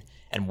Vision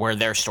and where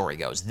their story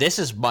goes. This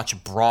is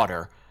much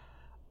broader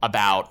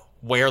about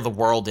where the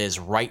world is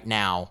right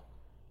now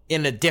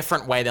in a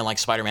different way than like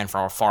Spider-Man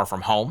Far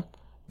From Home,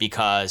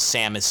 because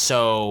Sam is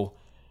so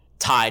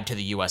tied to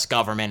the U.S.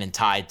 government and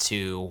tied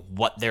to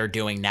what they're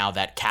doing now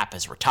that Cap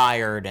is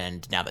retired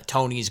and now that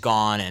Tony's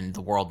gone and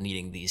the world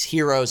needing these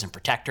heroes and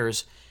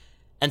protectors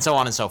and so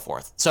on and so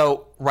forth.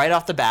 So right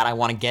off the bat, I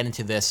want to get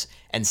into this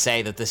and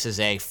say that this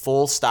is a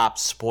full stop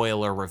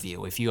spoiler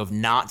review. If you have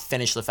not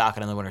finished The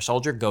Falcon and the Winter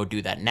Soldier, go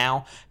do that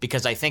now,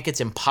 because I think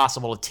it's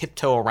impossible to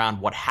tiptoe around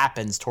what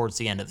happens towards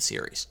the end of the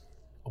series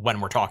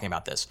when we're talking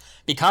about this.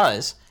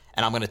 Because,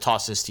 and I'm going to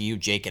toss this to you,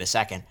 Jake, in a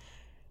second,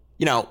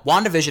 you know,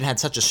 WandaVision had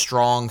such a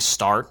strong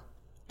start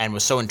and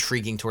was so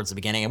intriguing towards the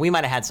beginning, and we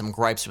might have had some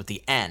gripes with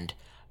the end,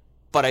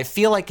 but I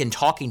feel like in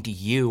talking to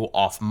you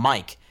off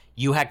mic,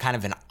 you had kind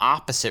of an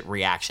opposite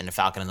reaction to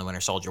Falcon and the Winter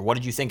Soldier. What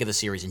did you think of the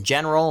series in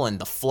general and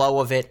the flow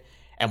of it,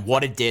 and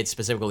what it did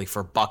specifically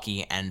for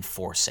Bucky and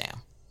for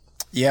Sam?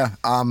 Yeah,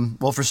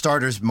 well, for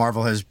starters,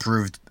 Marvel has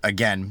proved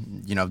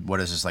again, you know, what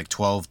is this, like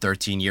 12,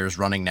 13 years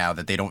running now,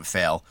 that they don't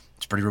fail.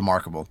 It's pretty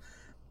remarkable.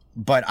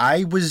 But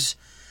I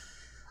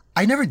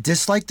never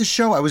disliked the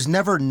show. I was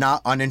never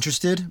not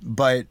uninterested,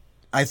 but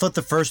I thought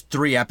the first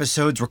 3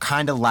 episodes were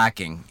kind of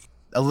lacking.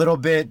 A little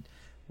bit,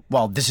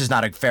 well, this is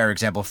not a fair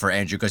example for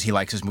Andrew because he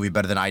likes this movie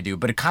better than I do,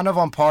 but it kind of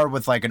on par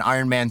with like an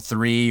Iron Man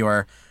 3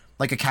 or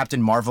like a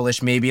Captain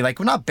Marvel-ish maybe. Like,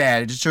 well, not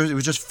bad. It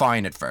was just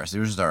fine at first. It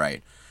was just all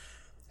right.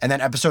 And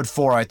then episode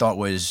 4 I thought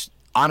was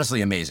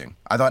honestly amazing.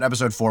 I thought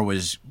episode 4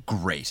 was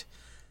great.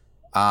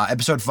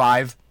 Episode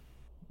 5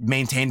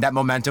 maintained that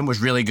momentum, was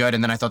really good,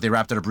 and then I thought they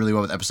wrapped it up really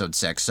well with episode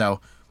 6.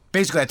 So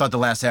basically, I thought the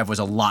last half was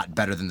a lot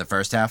better than the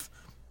first half.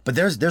 But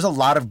there's a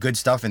lot of good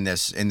stuff in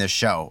this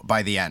show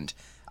by the end.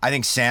 I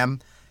think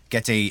Sam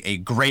gets a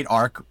great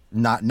arc,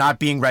 not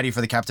being ready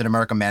for the Captain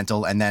America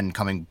mantle and then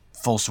coming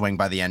full swing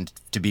by the end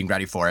to being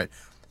ready for it.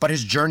 But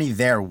his journey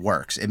there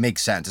works. It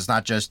makes sense. It's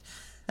not just,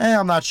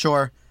 I'm not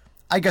sure.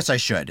 I guess I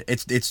should.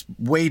 It's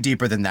way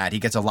deeper than that. He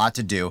gets a lot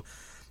to do.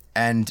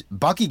 And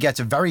Bucky gets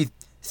a very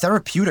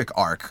therapeutic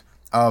arc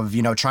of,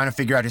 you know, trying to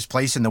figure out his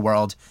place in the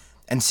world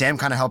and Sam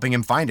kind of helping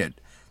him find it,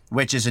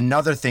 which is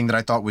another thing that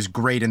I thought was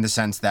great in the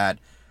sense that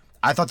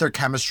I thought their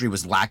chemistry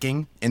was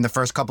lacking in the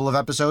first couple of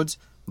episodes.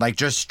 Like,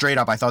 just straight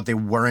up, I thought they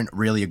weren't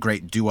really a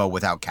great duo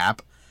without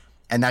Cap.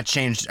 And that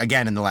changed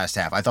again in the last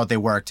half. I thought they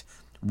worked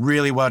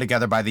really well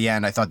together by the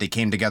end. I thought they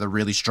came together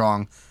really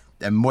strong.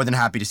 I'm more than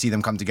happy to see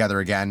them come together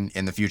again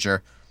in the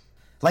future.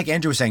 Like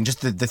Andrew was saying,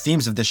 just the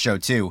themes of this show,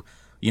 too.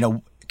 You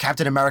know,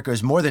 Captain America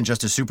is more than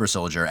just a super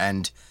soldier,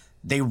 and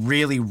they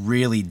really,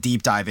 really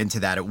deep dive into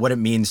that, at what it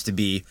means to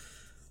be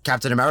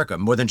Captain America,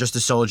 more than just a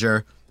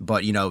soldier,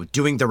 but, you know,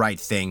 doing the right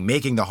thing,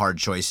 making the hard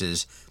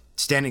choices,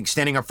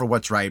 standing up for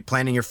what's right,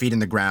 planting your feet in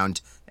the ground,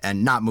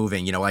 and not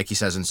moving, you know, like he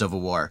says in Civil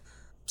War.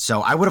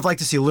 So I would have liked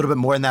to see a little bit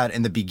more in that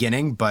in the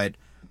beginning, but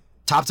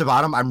top to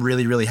bottom, I'm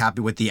really, really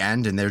happy with the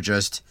end, and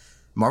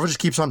Marvel just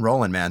keeps on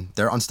rolling, man.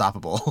 They're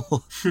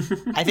unstoppable.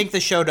 I think the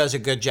show does a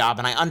good job,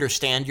 and I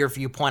understand your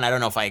viewpoint. I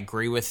don't know if I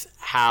agree with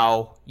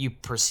how you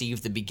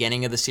perceive the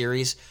beginning of the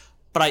series,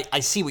 but I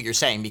see what you're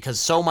saying, because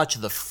so much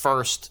of the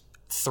first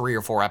 3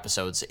 or 4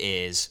 episodes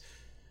is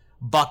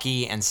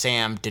Bucky and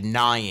Sam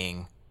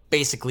denying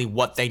basically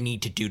what they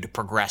need to do to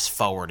progress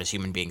forward as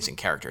human beings and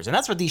characters. And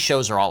that's what these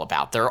shows are all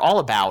about. They're all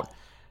about,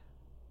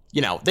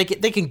 you know, they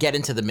can get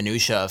into the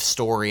minutia of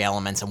story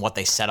elements and what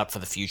they set up for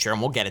the future,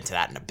 and we'll get into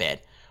that in a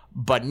bit.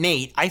 But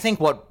Nate, I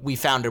think what we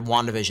found in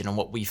WandaVision and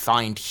what we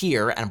find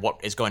here and what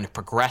is going to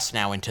progress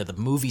now into the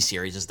movie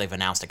series, as they've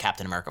announced a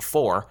Captain America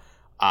 4,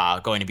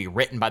 going to be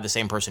written by the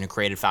same person who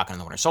created Falcon and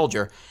the Winter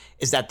Soldier,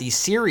 is that these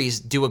series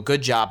do a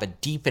good job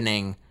at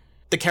deepening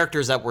the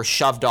characters that were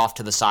shoved off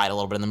to the side a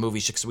little bit in the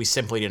movies because we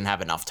simply didn't have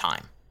enough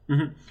time.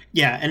 Mm-hmm.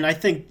 Yeah, and I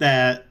think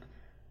that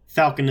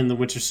Falcon and the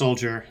Winter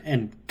Soldier,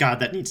 and God,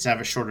 that needs to have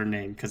a shorter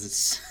name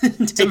because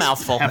it's a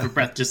mouthful. Have a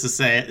breath just to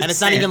say it. And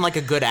it's not even like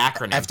a good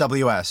acronym.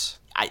 FWS.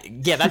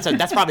 Yeah,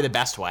 that's probably the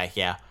best way.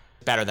 Yeah,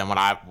 better than what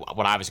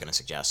I was going to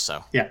suggest.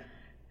 So yeah,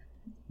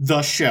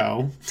 the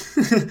show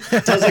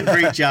does a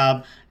great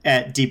job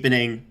at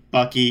deepening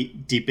Bucky,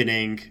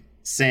 deepening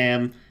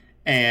Sam,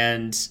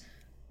 and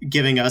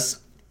giving us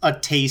a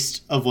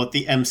taste of what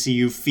the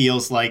MCU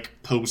feels like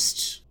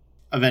post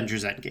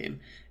Avengers Endgame.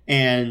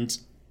 And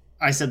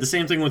I said the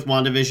same thing with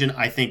WandaVision.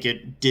 I think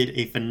it did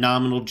a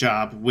phenomenal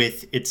job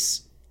with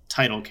its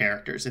title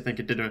characters. I think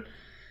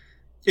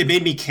it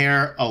made me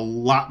care a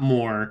lot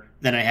more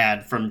than I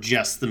had from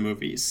just the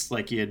movies,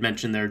 like you had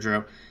mentioned there,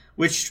 Drew,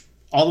 which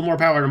all the more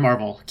power to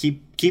Marvel.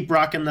 Keep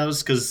rocking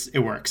those because it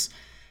works.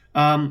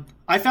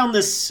 I found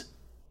this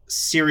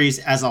series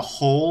as a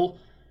whole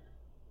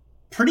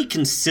pretty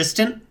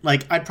consistent.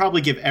 Like, I'd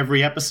probably give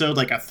every episode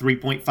like a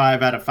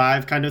 3.5 out of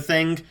 5 kind of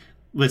thing,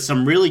 with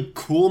some really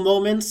cool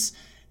moments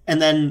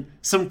and then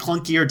some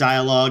clunkier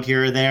dialogue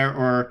here or there,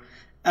 or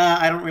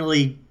I don't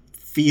really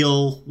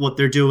feel what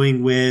they're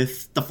doing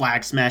with the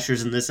Flag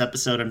Smashers in this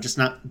episode. I'm just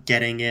not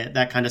getting it,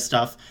 that kind of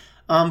stuff.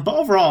 But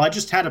overall, I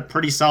just had a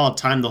pretty solid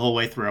time the whole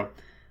way through.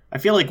 I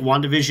feel like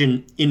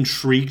WandaVision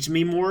intrigued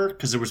me more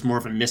because there was more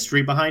of a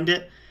mystery behind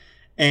it.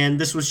 And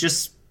this was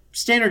just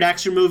standard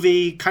action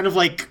movie, kind of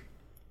like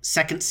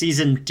second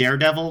season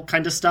Daredevil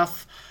kind of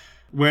stuff,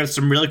 where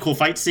some really cool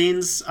fight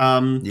scenes,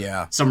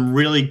 some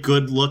really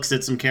good looks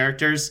at some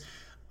characters.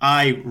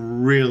 I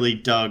really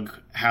dug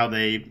how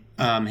they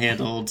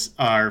handled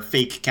our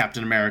fake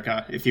Captain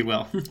America, if you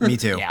will. Me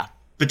too. Yeah.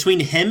 Between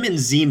him and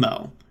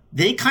Zemo,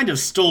 they kind of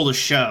stole the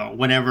show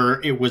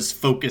whenever it was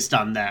focused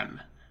on them.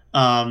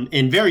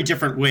 In very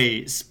different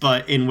ways,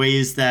 but in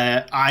ways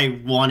that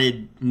I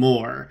wanted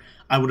more.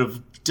 I would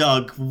have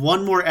dug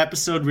one more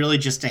episode really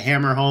just to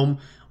hammer home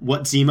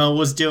what Zemo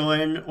was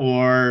doing,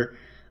 or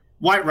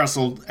Wyatt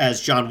Russell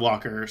as John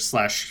Walker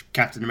 /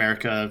 Captain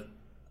America,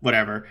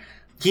 whatever.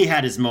 He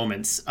had his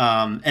moments,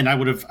 and I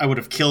would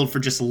have killed for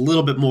just a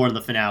little bit more in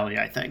the finale,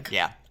 I think.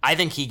 Yeah, I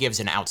think he gives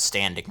an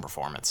outstanding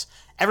performance.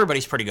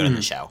 Everybody's pretty good in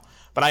the show.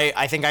 But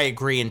I think I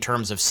agree in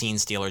terms of scene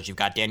stealers. You've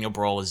got Daniel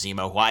Bruhl as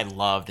Zemo, who I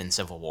loved in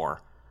Civil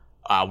War.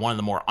 One of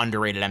the more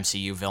underrated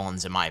MCU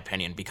villains, in my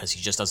opinion, because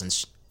he just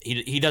doesn't...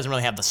 He doesn't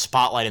really have the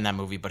spotlight in that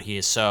movie, but he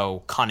is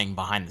so cunning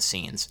behind the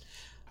scenes.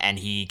 And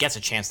he gets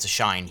a chance to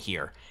shine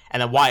here.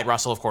 And then Wyatt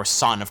Russell, of course,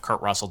 son of Kurt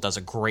Russell, does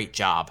a great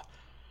job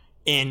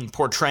in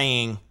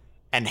portraying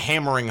and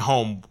hammering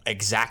home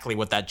exactly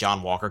what that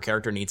John Walker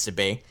character needs to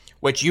be.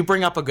 Which you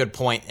bring up a good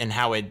point in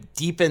how it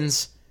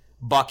deepens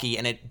Bucky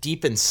and it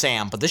deepens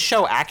Sam, but this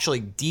show actually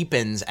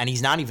deepens, and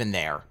he's not even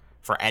there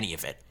for any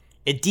of it.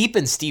 It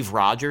deepens Steve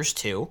Rogers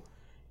too,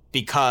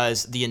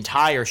 because the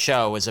entire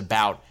show is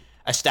about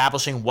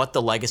establishing what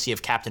the legacy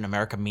of Captain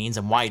America means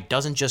and why it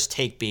doesn't just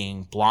take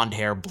being blonde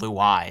hair, blue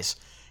eyes,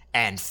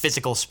 and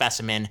physical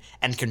specimen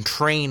and can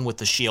train with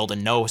the shield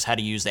and knows how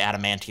to use the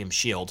adamantium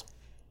shield.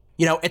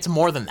 You know, it's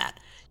more than that.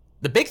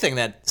 The big thing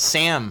that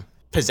Sam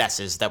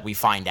possesses that we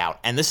find out,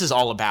 and this is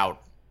all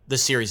about, the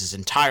series is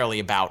entirely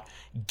about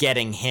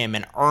getting him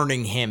and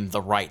earning him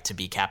the right to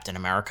be Captain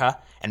America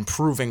and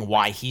proving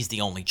why he's the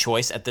only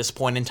choice at this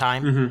point in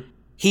time. Mm-hmm.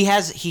 He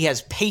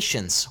has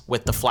patience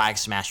with the Flag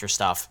Smasher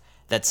stuff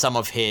that some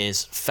of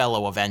his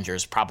fellow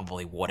Avengers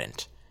probably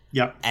wouldn't.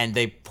 Yep. And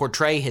they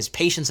portray his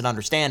patience and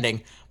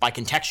understanding by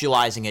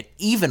contextualizing it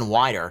even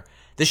wider.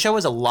 This show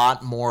has a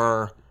lot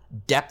more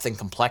depth and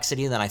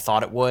complexity than I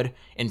thought it would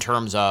in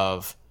terms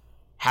of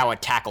how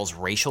it tackles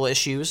racial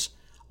issues.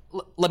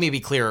 Let me be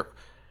clear.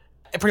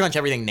 Pretty much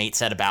everything Nate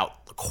said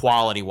about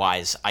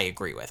quality-wise, I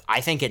agree with.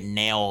 I think it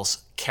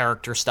nails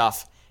character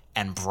stuff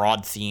and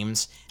broad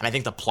themes, and I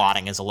think the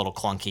plotting is a little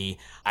clunky.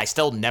 I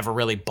still never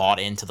really bought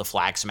into the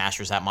Flag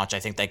Smashers that much. I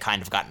think they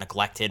kind of got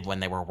neglected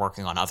when they were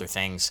working on other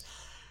things.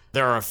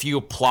 There are a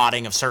few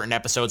plotting of certain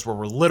episodes where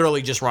we're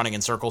literally just running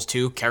in circles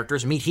too.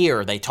 Characters meet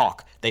here, they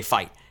talk, they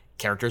fight.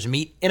 Characters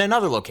meet in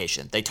another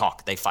location, they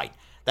talk, they fight.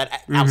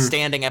 That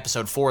outstanding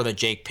episode 4 that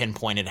Jake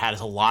pinpointed has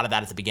a lot of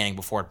that at the beginning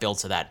before it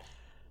builds to that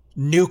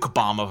nuke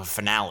bomb of a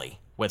finale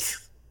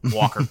with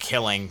Walker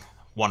killing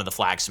one of the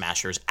Flag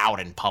Smashers out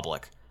in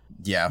public.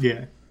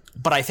 Yeah.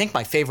 But I think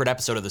my favorite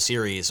episode of the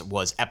series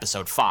was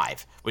episode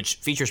 5, which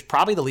features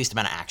probably the least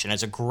amount of action.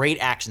 It's a great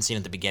action scene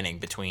at the beginning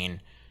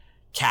between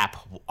Cap,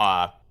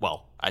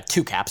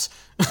 two Caps,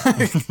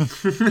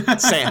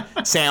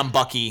 Sam,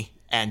 Bucky,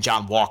 and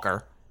John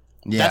Walker.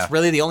 Yeah. That's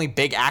really the only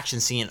big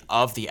action scene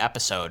of the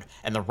episode,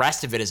 and the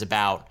rest of it is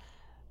about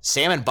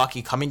Sam and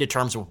Bucky coming to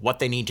terms with what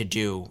they need to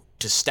do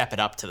to step it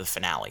up to the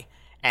finale.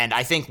 And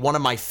I think one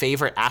of my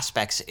favorite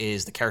aspects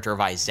is the character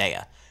of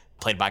Isaiah,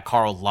 played by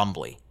Carl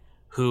Lumbly,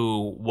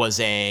 who was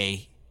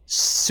a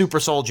super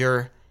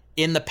soldier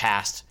in the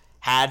past,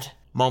 had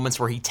moments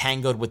where he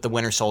tangoed with the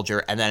Winter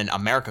Soldier, and then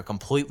America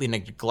completely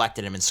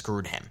neglected him and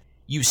screwed him.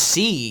 You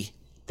see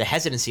the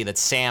hesitancy that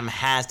Sam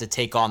has to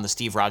take on the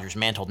Steve Rogers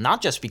mantle,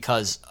 not just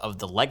because of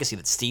the legacy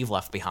that Steve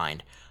left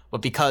behind,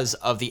 but because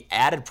of the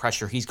added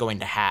pressure he's going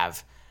to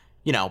have,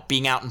 you know,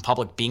 being out in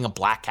public, being a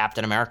black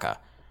Captain America.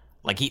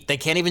 Like, they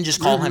can't even just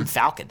call him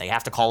Falcon. They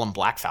have to call him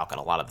Black Falcon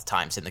a lot of the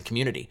times in the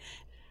community.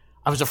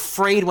 I was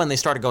afraid when they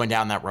started going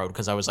down that road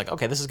because I was like,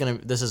 okay, this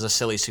is a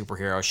silly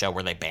superhero show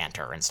where they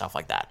banter and stuff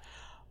like that.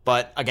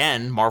 But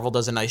again, Marvel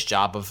does a nice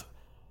job of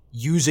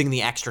using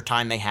the extra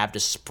time they have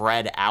to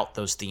spread out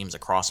those themes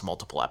across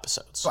multiple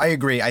episodes. I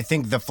agree. I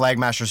think the Flag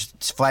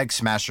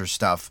Smasher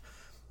stuff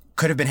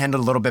could have been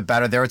handled a little bit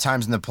better. There were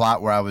times in the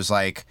plot where I was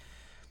like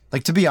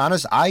to be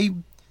honest, I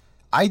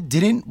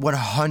didn't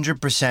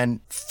 100%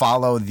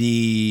 follow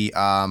the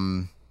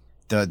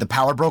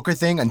power broker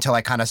thing until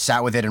I kind of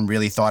sat with it and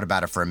really thought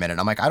about it for a minute.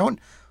 I'm like,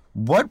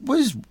 what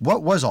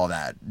was all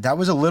that? That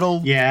was a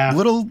little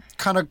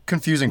kind of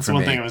confusing for me.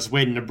 That's one thing I was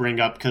waiting to bring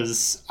up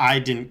because I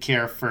didn't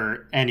care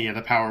for any of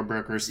the power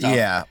broker stuff.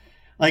 Yeah.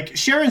 Like,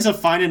 Sharon's a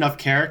fine enough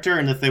character,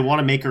 and if they want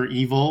to make her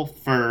evil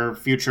for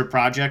future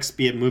projects,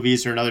 be it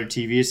movies or another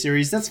TV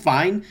series, that's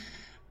fine.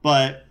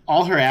 But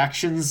all her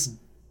actions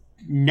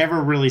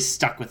never really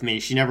stuck with me.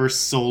 She never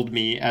sold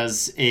me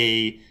as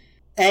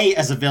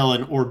as a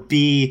villain, or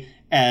B,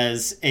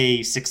 as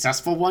a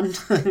successful one.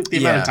 The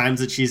amount of times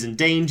that she's in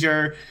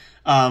danger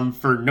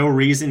for no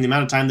reason, the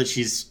amount of time that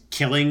she's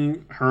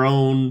killing her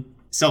own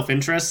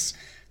self-interest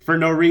for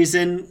no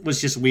reason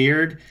was just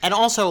weird. And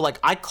also, like,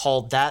 I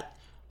called that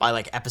by,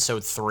 like,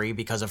 episode 3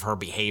 because of her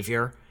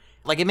behavior.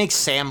 Like, it makes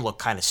Sam look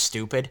kind of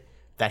stupid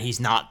that he's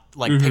not,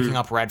 like, picking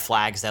up red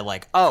flags that,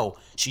 like, oh,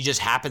 she just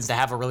happens to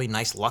have a really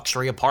nice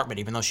luxury apartment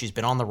even though she's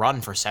been on the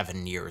run for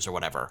 7 years or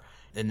whatever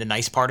in the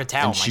nice part of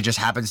town. And she just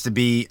happens to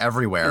be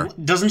everywhere.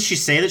 Doesn't she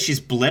say that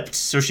she's blipped,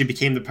 so she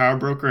became the power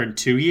broker in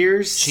 2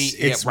 years?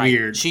 It's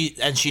weird. She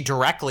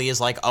directly is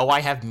like, oh,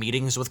 I have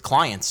meetings with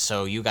clients,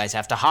 so you guys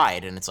have to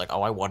hide. And it's like,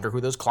 oh, I wonder who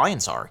those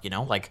clients are, you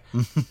know? Like,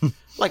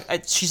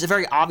 she's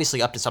very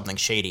obviously up to something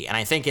shady. And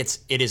I think it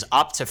is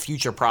up to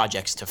future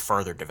projects to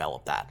further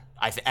develop that.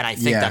 I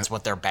think that's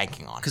what they're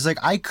banking on. Because, like,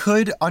 I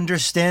could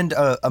understand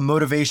a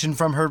motivation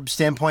from her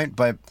standpoint,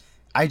 but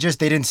they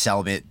didn't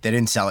sell it. They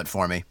didn't sell it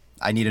for me.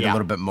 I needed a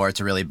little bit more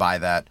to really buy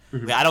that.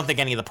 I don't think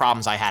any of the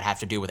problems I had have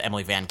to do with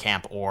Emily Van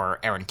Camp or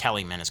Erin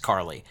Kellyman as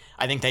Carly.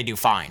 I think they do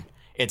fine.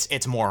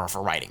 It's more of a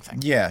writing thing.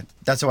 Yeah,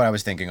 that's what I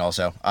was thinking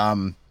also.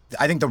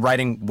 I think the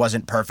writing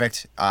wasn't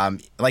perfect.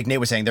 Like Nate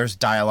was saying, there's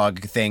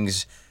dialogue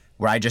things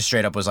where I just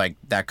straight up was like,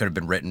 that could have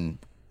been written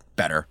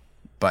better.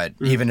 But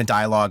even in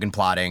dialogue and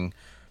plotting.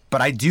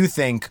 But I do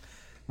think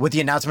with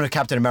the announcement of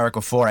Captain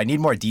America 4, I need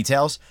more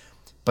details.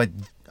 But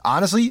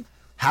honestly,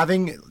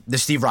 having the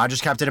Steve Rogers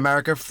Captain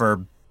America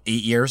for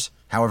 8 years,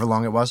 however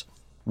long it was,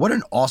 what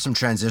an awesome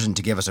transition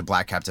to give us a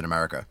Black Captain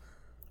America.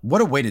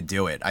 What a way to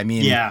do it. I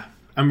mean... Yeah,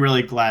 I'm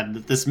really glad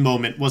that this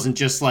moment wasn't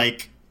just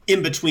like,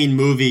 in between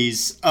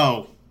movies,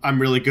 oh, I'm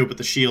really good with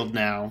the shield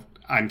now.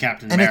 I'm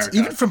Captain America. And it's,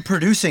 even from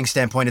producing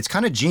standpoint, it's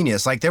kind of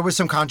genius. Like, there was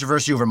some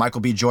controversy over Michael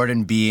B.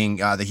 Jordan being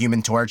the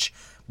Human Torch.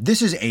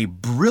 This is a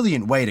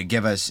brilliant way to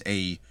give us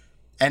a...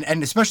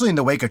 And especially in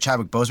the wake of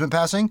Chadwick Boseman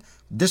passing,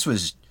 this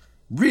was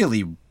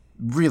really,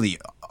 really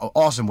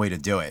awesome way to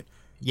do it.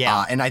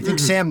 Yeah. And I think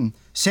Sam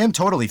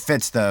totally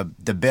fits the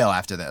bill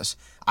after this.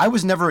 I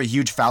was never a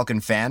huge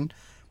Falcon fan,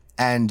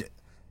 and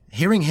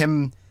hearing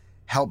him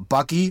help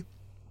Bucky,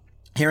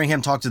 hearing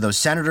him talk to those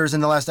senators in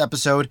the last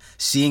episode,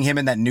 seeing him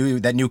in that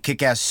new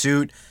kick-ass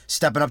suit,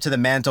 stepping up to the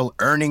mantle,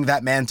 earning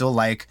that mantle,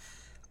 like,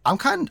 I'm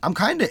kind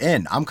of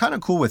in. I'm kind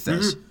of cool with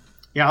this.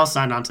 Yeah, I'll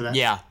sign on to that.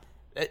 Yeah.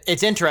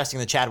 It's interesting,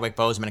 the Chadwick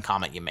Boseman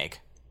comment you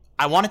make.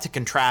 I wanted to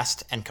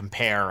contrast and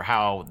compare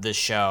how this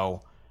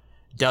show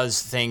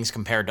does things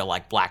compared to,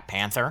 like, Black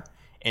Panther,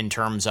 in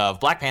terms of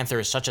Black Panther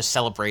is such a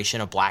celebration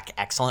of Black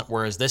excellence,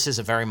 whereas this is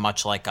very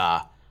much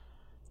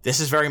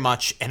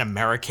an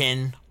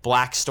American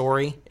Black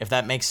story, if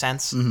that makes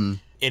sense.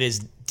 It is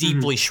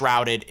deeply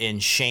shrouded in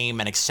shame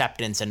and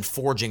acceptance and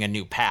forging a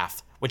new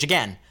path, which,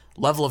 again,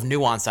 level of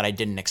nuance that I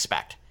didn't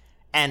expect.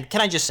 And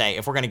can I just say,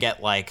 if we're going to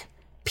get, like,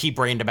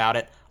 pea-brained about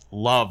it,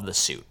 love the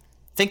suit.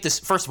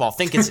 First of all,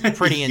 think it's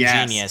pretty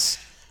ingenious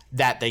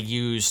that they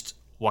used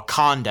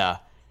Wakanda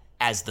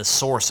as the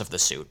source of the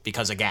suit,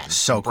 because, again,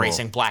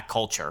 embracing Black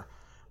culture.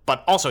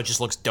 But also, it just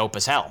looks dope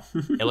as hell.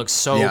 It looks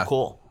so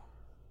cool.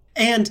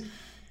 And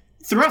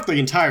throughout the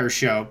entire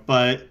show,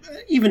 but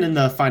even in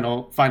the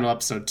final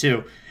episode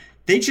too,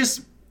 they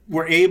just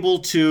were able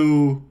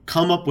to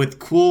come up with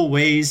cool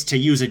ways to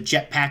use a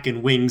jetpack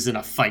and wings in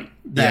a fight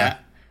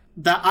that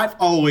I've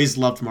always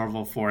loved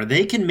Marvel for.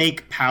 They can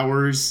make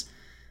powers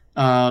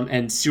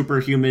and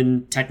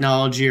superhuman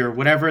technology or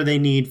whatever they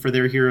need for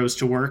their heroes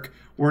to work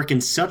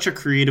in such a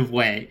creative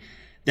way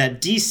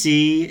that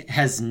DC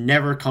has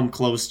never come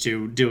close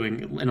to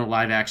doing in a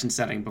live action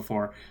setting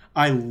before.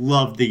 I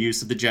love the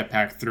use of the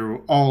jetpack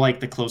through all, like,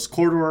 the close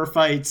corridor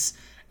fights,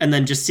 and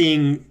then just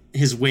seeing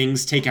his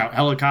wings take out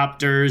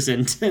helicopters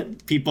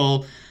and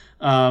people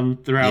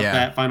throughout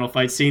that final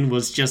fight scene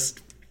was just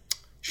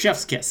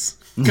chef's kiss.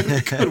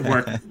 Good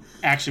work,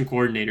 action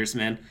coordinators,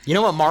 man. You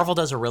know what Marvel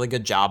does a really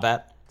good job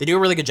at? They do a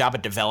really good job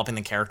at developing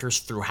the characters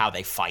through how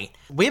they fight.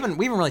 We haven't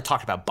really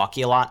talked about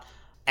Bucky a lot,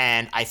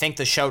 and I think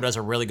the show does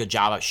a really good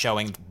job at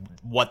showing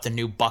what the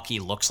new Bucky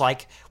looks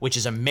like, which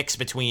is a mix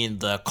between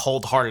the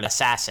cold-hearted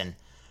assassin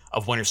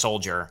of Winter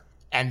Soldier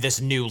and this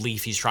new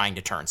leaf he's trying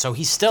to turn. So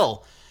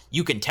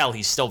you can tell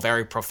he's still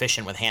very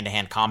proficient with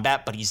hand-to-hand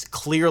combat, but he's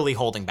clearly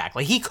holding back.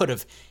 Like, he could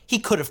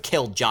have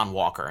killed John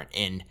Walker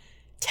in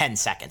 10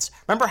 seconds.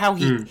 Remember how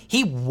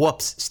he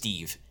whoops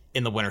Steve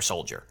in the Winter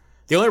Soldier.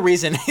 The only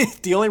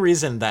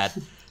reason that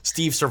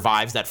Steve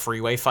survives that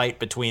freeway fight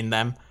between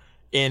them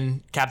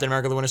in Captain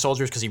America: The Winter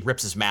Soldier is because he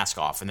rips his mask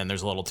off, and then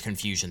there's a little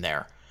confusion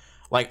there.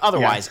 Like,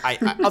 otherwise,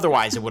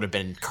 otherwise it would have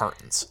been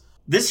curtains.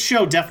 This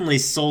show definitely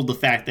sold the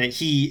fact that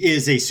he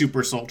is a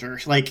super soldier.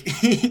 Like,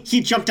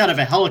 he jumped out of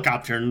a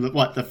helicopter in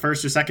the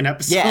first or second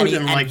episode?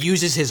 Yeah, and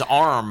uses his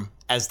arm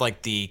as,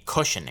 like, the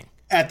cushioning.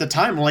 At the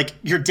time, like,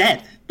 you're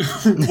dead.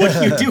 What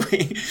are you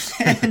doing?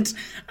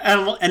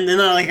 and then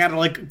I had to,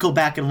 like, go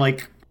back and,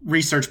 like,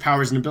 research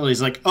powers and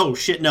abilities. Like, oh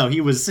shit, no,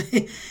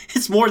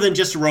 it's more than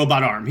just a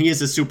robot arm. He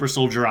is a super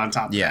soldier on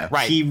top of that.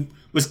 Right. He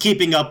was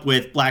keeping up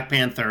with Black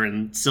Panther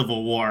and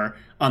Civil War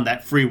on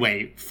that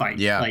freeway fight.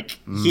 Yeah. Like,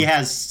 he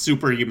has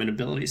superhuman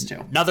abilities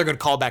too. Another good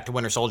callback to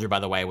Winter Soldier, by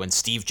the way, when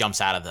Steve jumps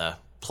out of the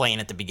plane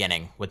at the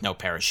beginning with no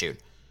parachute.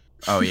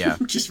 Oh, yeah.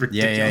 Just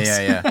ridiculous.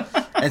 Yeah.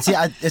 And see,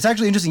 it's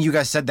actually interesting you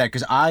guys said that,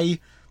 because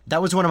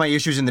that was one of my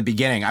issues in the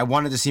beginning. I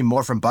wanted to see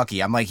more from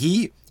Bucky. I'm like,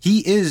 he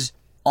is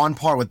on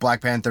par with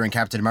Black Panther and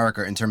Captain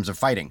America in terms of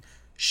fighting.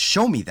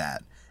 Show me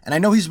that. And I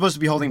know he's supposed to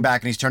be holding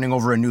back and he's turning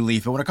over a new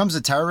leaf, but when it comes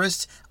to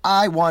terrorists,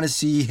 I want to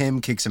see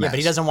him kick some ass. Yeah, but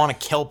he doesn't want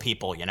to kill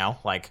people,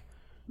 like...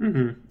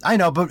 Mm-hmm. I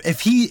know, but if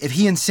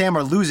he and Sam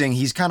are losing,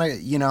 he's kind of,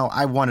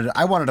 I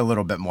wanted a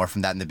little bit more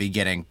from that in the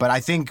beginning. But I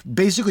think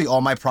basically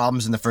all my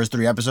problems in the first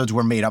 3 episodes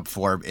were made up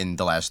for in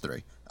the last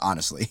 3,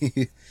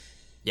 honestly.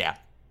 Yeah.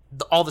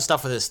 All the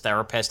stuff with his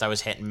therapist I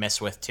was hit and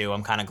miss with, too.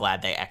 I'm kind of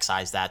glad they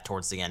excised that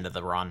towards the end of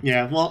the run.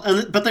 Yeah, well,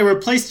 but they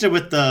replaced it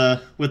with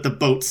the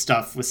boat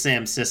stuff with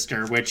Sam's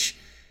sister, which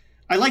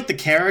I like the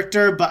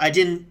character, but I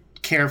didn't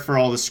care for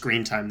all the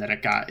screen time that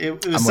it got.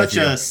 It was such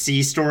a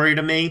C story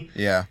to me.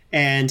 Yeah.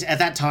 And at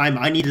that time,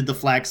 I needed the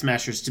Flag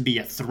Smashers to be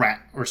a threat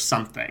or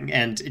something,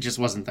 and it just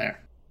wasn't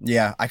there.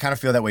 Yeah, I kind of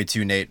feel that way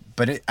too, Nate.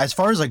 But as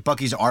far as like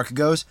Bucky's arc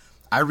goes,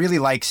 I really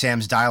like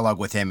Sam's dialogue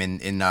with him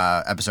in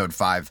episode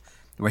 5,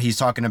 where he's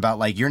talking about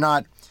like you're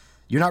not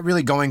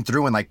really going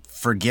through and like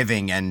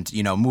forgiving and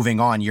moving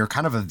on. You're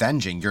kind of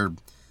avenging. You're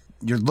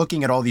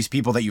looking at all these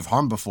people that you've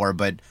harmed before,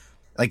 but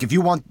like if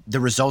you want the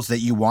results that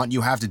you want,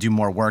 you have to do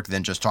more work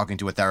than just talking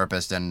to a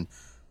therapist and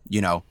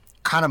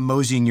kind of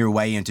moseying your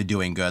way into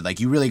doing good. Like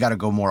you really got to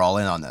go more all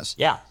in on this.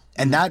 Yeah.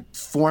 And that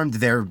formed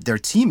their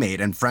teammate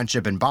and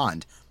friendship and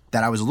bond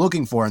that I was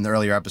looking for in the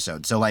earlier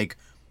episode. So like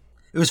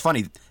it was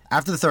funny.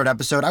 After the 3rd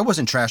episode, I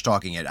wasn't trash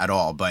talking it at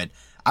all, but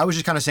I was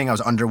just kind of saying I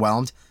was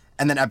underwhelmed.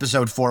 And then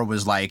episode 4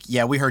 was like,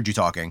 yeah, we heard you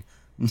talking.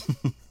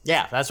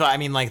 Yeah, that's what I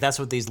mean. Like, that's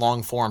what these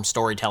long form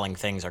storytelling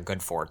things are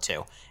good for,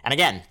 too. And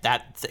again,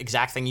 that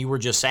exact thing you were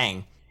just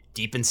saying,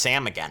 deepen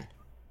Sam again.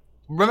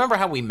 Remember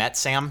how we met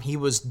Sam? He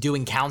was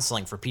doing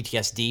counseling for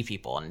PTSD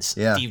people, and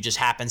Steve just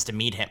happens to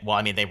meet him. Well,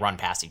 I mean, they run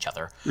past each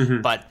other,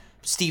 but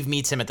Steve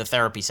meets him at the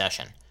therapy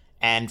session.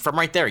 And from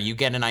right there, you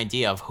get an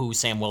idea of who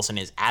Sam Wilson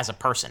is as a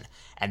person.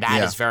 And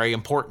that is very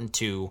important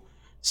to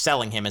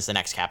selling him as the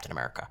next Captain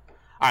America.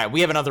 All right,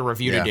 we have another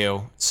review to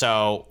do,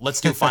 so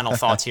let's do final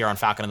thoughts here on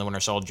Falcon and the Winter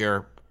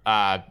Soldier.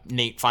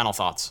 Nate, final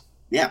thoughts.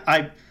 Yeah,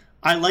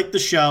 I like the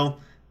show.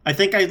 I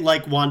think I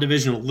like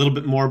WandaVision a little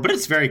bit more, but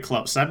it's very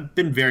close. I've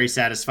been very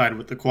satisfied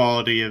with the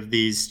quality of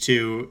these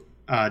 2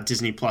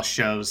 Disney Plus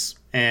shows,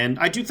 and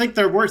I do think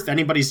they're worth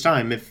anybody's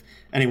time if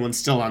anyone's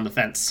still on the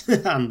fence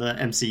on the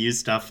MCU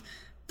stuff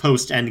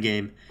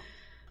post-Endgame.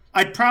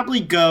 I'd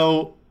probably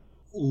go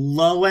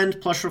low-end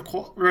plush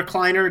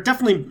recliner,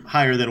 definitely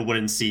higher than a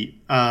wooden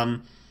seat.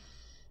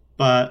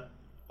 But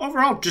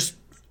overall, just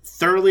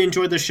thoroughly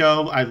enjoyed the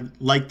show. I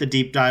like the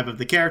deep dive of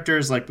the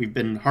characters like we've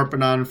been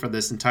harping on for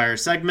this entire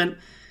segment.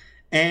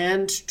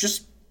 And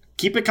just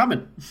keep it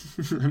coming.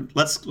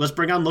 Let's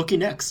bring on Loki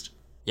next.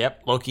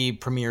 Yep, Loki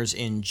premieres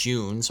in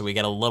June, so we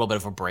get a little bit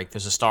of a break.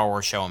 There's a Star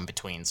Wars show in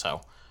between,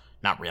 so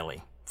not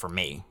really for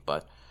me.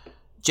 But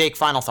Jake,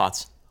 final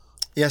thoughts.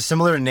 Yeah,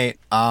 similar to Nate.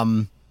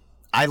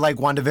 I like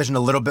WandaVision a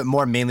little bit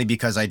more, mainly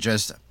because I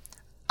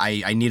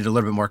needed a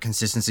little bit more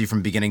consistency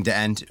from beginning to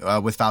end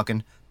with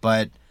Falcon.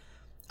 But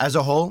as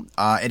a whole,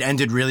 it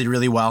ended really,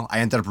 really well. I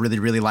ended up really,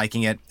 really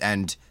liking it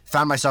and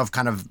found myself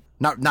kind of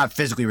not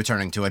physically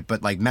returning to it,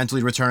 but like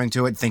mentally returning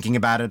to it, thinking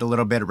about it a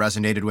little bit. It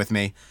resonated with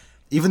me.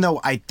 Even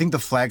though I think the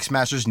Flag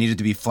Smashers needed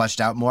to be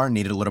fleshed out more,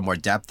 needed a little more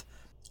depth,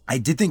 I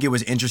did think it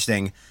was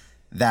interesting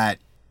that,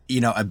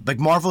 like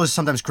Marvel is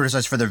sometimes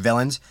criticized for their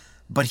villains,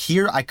 but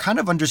here I kind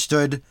of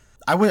understood.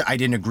 I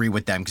didn't agree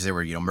with them because they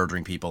were,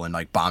 murdering people and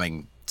like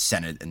bombing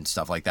Senate and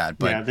stuff like that.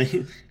 But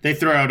yeah, they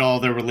throw out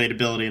all their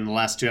relatability in the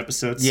last 2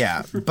 episodes.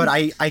 Yeah, but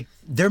I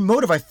their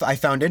motive I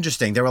found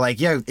interesting. They were like,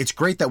 yeah, it's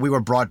great that we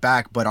were brought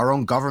back, but our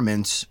own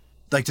governments,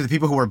 like to the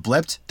people who were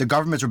blipped, the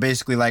governments were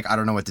basically like, I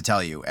don't know what to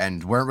tell you,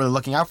 and weren't really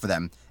looking out for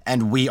them.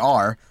 And we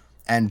are,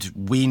 and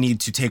we need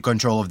to take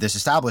control of this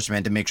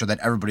establishment and make sure that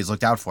everybody's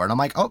looked out for. And I'm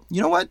like, oh,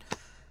 you know what?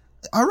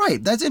 All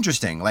right, that's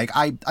interesting. Like,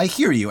 I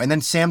hear you. And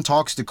then Sam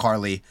talks to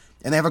Carly,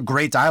 and they have a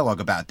great dialogue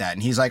about that.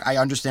 And he's like, I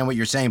understand what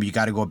you're saying, but you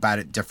got to go about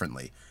it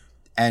differently.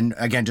 And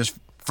again, just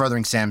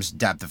furthering Sam's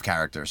depth of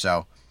character.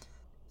 So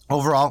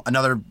overall,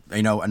 another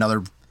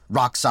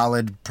rock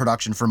solid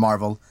production for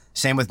Marvel.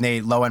 Same with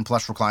Nate, low end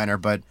plush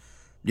recliner, but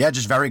yeah,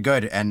 just very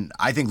good. And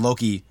I think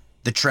Loki,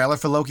 the trailer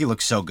for Loki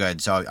looks so good.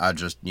 So I'll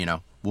just,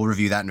 we'll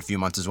review that in a few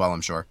months as well,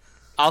 I'm sure.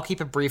 I'll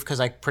keep it brief because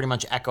I pretty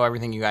much echo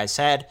everything you guys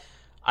said.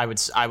 I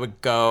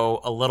would go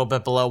a little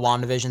bit below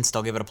WandaVision,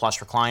 still give it a plush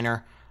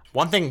recliner.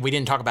 One thing we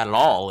didn't talk about at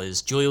all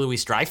is Julia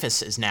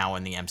Louis-Dreyfus is now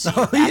in the MCU.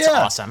 Oh, That's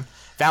yeah. awesome.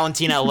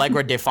 Valentina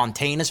Allegra de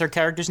Fontaine is her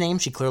character's name.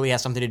 She clearly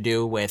has something to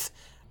do with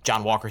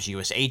John Walker's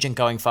U.S. agent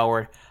going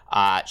forward.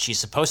 She's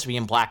supposed to be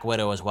in Black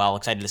Widow as well.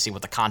 Excited to see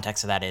what the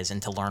context of that is and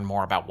to learn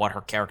more about what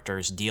her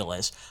character's deal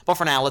is. But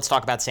for now, let's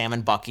talk about Sam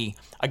and Bucky.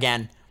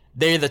 Again,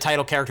 they're the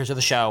title characters of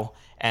the show,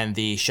 and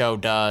the show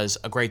does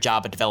a great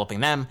job at developing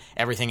them.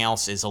 Everything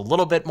else is a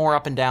little bit more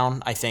up and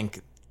down. I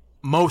think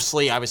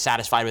mostly I was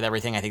satisfied with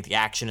everything. I think the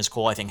action is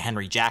cool. I think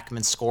Henry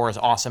Jackman's score is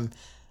awesome.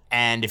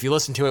 And if you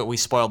listen to it, we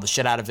spoiled the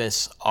shit out of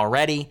this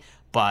already,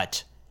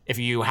 but if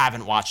you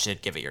haven't watched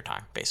it, give it your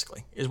time,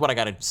 basically, is what I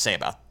got to say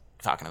about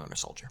Falcon and Winter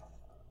Soldier.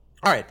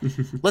 All right,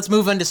 let's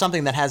move into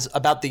something that has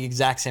about the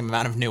exact same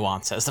amount of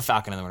nuance as the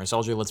Falcon and the Winter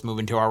Soldier. Let's move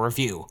into our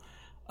review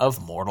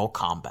of Mortal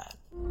Kombat.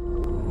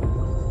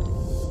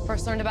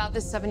 First learned about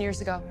this 7 years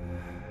ago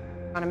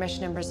on a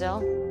mission in Brazil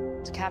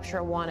to capture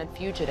a wanted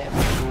fugitive.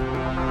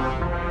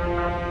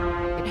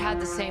 It had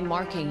the same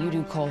marking you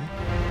do, Cole.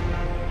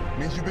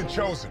 Means you've been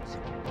chosen.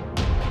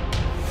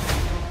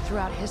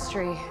 Throughout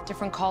history,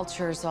 different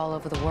cultures all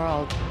over the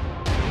world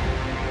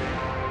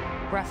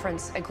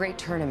reference a great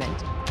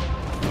tournament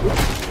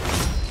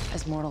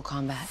as Mortal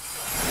Kombat.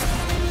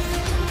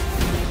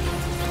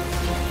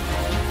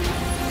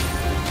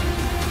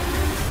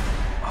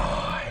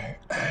 I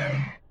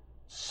am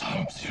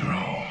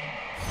Sub-Zero.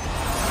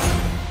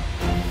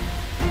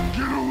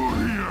 Get over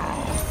here!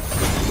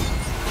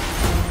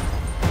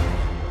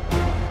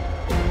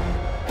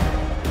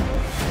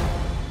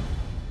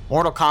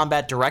 Mortal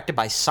Kombat, directed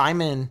by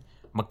Simon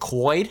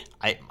McQuoid.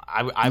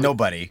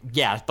 Nobody.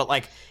 Yeah, but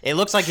like it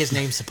looks like his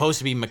name's supposed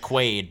to be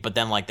McQuaid, but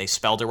then like they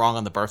spelled it wrong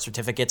on the birth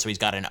certificate, so he's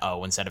got an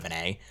O instead of an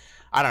A.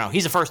 I don't know.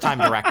 He's a first-time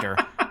director.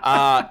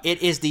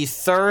 It is the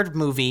third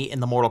movie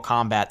in the Mortal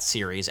Kombat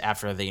series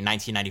after the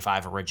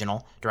 1995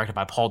 original, directed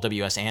by Paul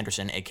W.S.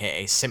 Anderson,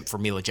 a.k.a. Simp for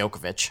Mila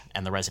Djokovic,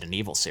 and the Resident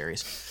Evil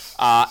series.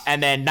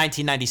 And then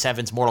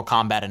 1997's Mortal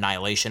Kombat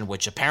Annihilation,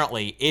 which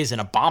apparently is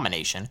an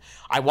abomination.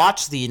 I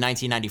watched the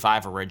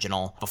 1995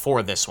 original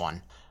before this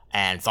one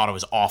and thought it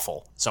was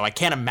awful. So I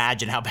can't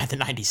imagine how bad the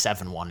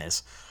 97 one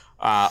is.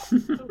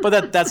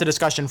 But that's a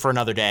discussion for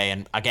another day,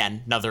 and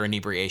again, another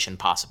inebriation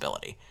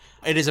possibility.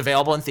 It is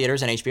available in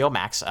theaters and HBO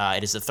Max.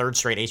 It is the third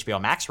straight HBO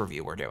Max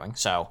review we're doing.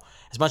 So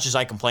as much as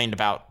I complained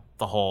about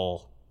the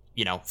whole,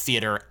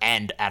 theater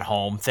and at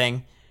home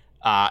thing,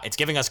 it's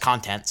giving us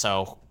content,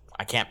 so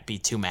I can't be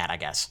too mad, I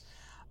guess.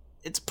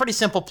 It's a pretty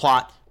simple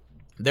plot.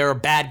 There are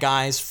bad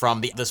guys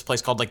from this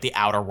place called like the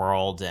Outer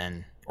World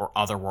or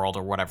Otherworld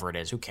or whatever it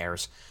is. Who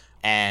cares?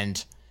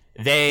 And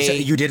they... So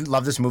you didn't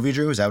love this movie,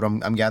 Drew? Is that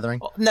what I'm gathering?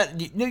 No,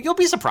 you'll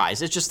be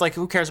surprised. It's just like,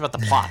 who cares about the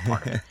plot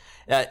part of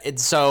it?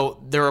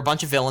 So there are a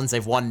bunch of villains.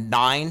 They've won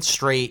 9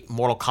 straight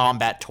Mortal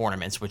Kombat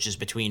tournaments, which is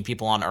between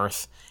people on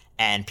Earth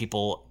and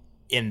people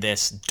in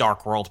this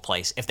dark world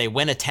place. If they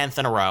win a 10th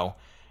in a row,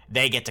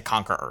 they get to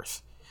conquer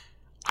Earth.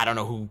 I don't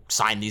know who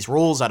signed these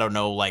rules. I don't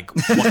know what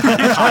kind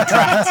of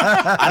contract.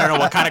 I don't know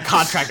what kind of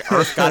contract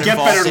Earth got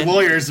involved in. Get better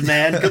lawyers,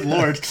 man. Good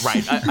lord.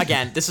 Right.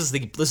 Again, this is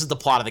the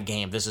plot of the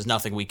game. This is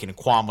nothing we can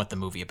qualm with the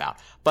movie about.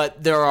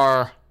 But there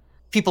are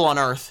people on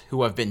Earth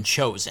who have been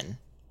chosen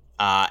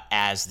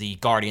as the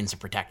guardians and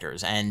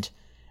protectors, and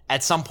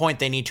at some point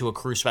they need to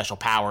accrue special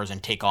powers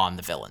and take on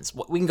the villains.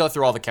 We can go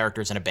through all the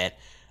characters in a bit.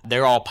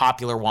 They're all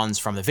popular ones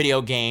from the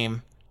video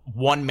game.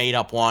 One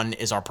made-up one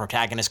is our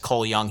protagonist,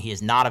 Cole Young. He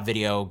is not a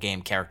video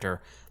game character.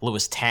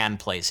 Louis Tan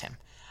plays him.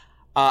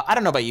 I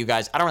don't know about you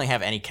guys. I don't really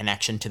have any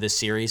connection to this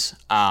series.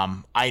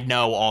 I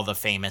know all the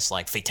famous,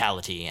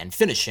 Fatality and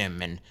Finish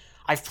Him, and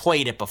I've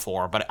played it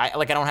before, but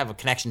I don't have a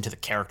connection to the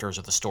characters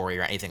or the story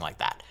or anything like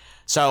that.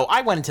 So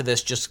I went into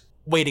this just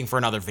waiting for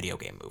another video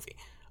game movie.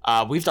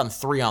 We've done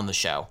 3 on the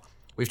show.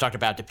 We've talked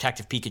about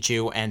Detective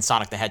Pikachu and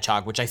Sonic the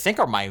Hedgehog, which I think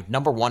are my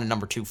number 1 and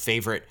number 2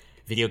 favorite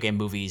video game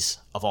movies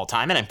of all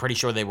time, and I'm pretty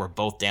sure they were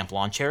both damp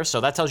lawn chairs,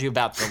 so that tells you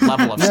about the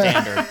level of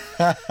standard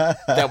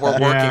that we're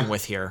working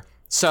with here.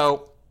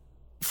 So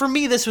for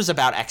me, this was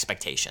about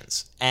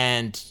expectations,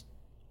 and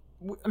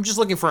I'm just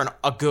looking for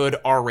a good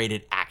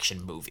R-rated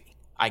action movie,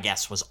 I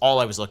guess, was all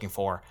I was looking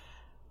for.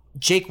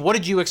 Jake, what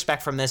did you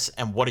expect from this,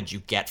 and what did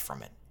you get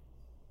from it?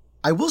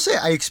 I will say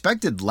I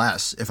expected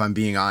less, if I'm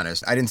being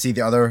honest. I didn't see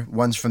the other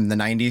ones from the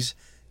 90s.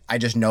 I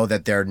just know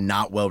that they're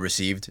not well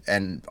received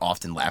and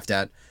often laughed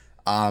at.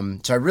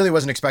 So I really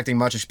wasn't expecting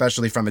much,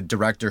 especially from a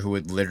director who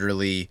would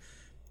literally,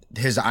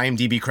 his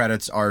IMDb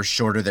credits are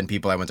shorter than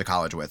people I went to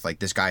college with. Like,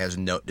 this guy has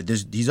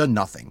he's a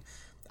nothing.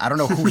 I don't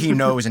know who he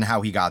knows and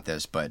how he got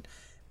this, but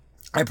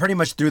I pretty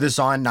much threw this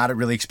on, not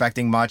really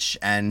expecting much,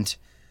 and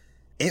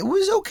it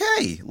was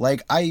okay.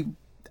 Like,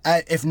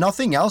 if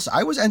nothing else,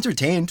 I was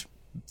entertained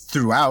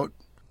throughout,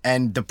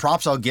 and the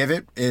props I'll give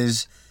it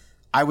is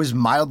I was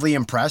mildly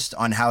impressed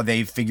on how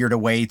they figured a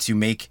way to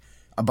make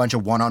a bunch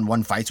of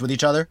one-on-one fights with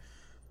each other.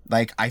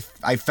 Like, I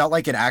felt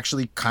like it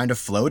actually kind of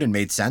flowed and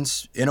made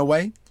sense in a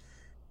way.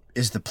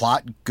 Is the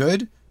plot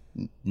good?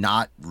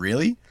 Not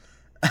really.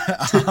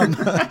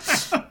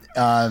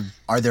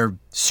 Are there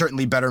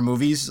certainly better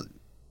movies?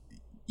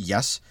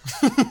 Yes.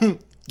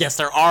 Yes,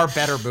 there are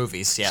better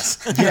movies, yes.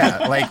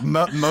 Yeah, like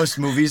most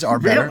movies are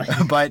better.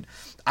 Really? But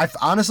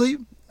honestly,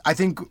 I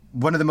think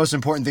one of the most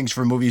important things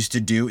for movies to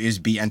do is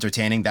be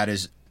entertaining. That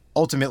is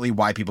ultimately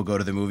why people go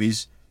to the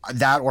movies.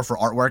 That or for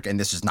artwork, and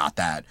this is not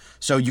that.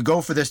 So you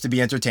go for this to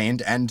be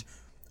entertained, and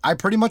I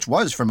pretty much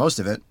was for most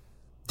of it.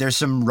 There's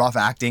some rough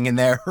acting in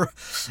there.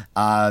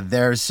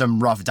 There's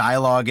some rough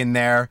dialogue in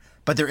there,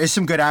 but there is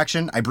some good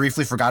action. I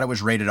briefly forgot it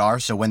was rated R,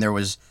 so when there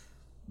was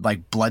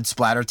like blood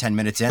splatter 10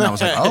 minutes in. I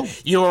was like, oh.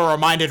 You were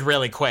reminded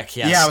really quick,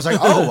 yes. Yeah, I was like,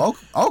 oh,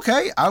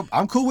 okay.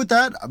 I'm cool with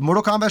that.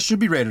 Mortal Kombat should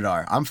be rated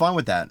R. I'm fine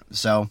with that.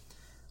 So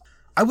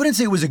I wouldn't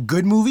say it was a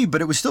good movie,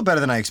 but it was still better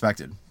than I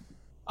expected.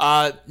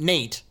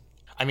 Nate,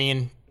 I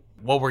mean,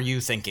 what were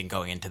you thinking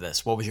going into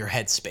this? What was your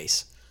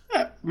headspace?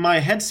 My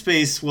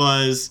headspace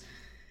was,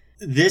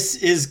 this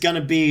is going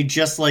to be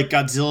just like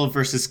Godzilla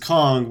vs.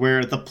 Kong,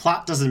 where the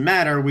plot doesn't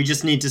matter. We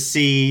just need to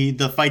see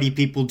the fighty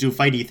people do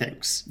fighty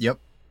things. Yep.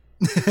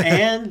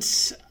 And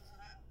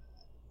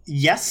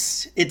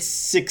yes, it's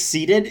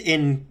succeeded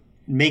in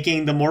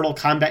making the Mortal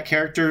Kombat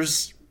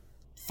characters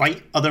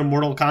fight other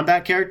Mortal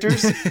Kombat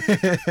characters.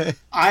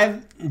 I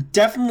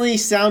definitely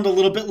sound a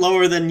little bit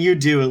lower than you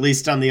do, at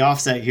least on the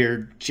offset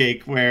here,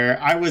 Jake,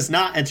 where I was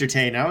not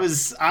entertained. I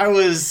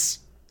was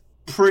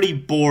pretty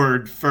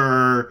bored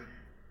for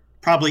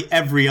probably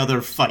every other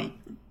fight.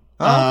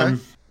 Oh,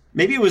 okay.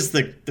 Maybe it was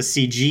the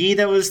CG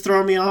that was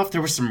throwing me off.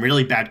 There was some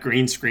really bad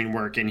green screen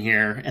work in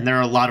here, and there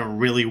are a lot of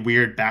really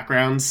weird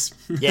backgrounds.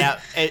 Yeah,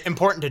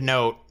 important to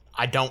note,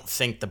 I don't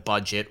think the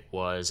budget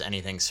was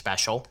anything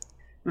special.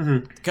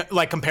 Mm-hmm.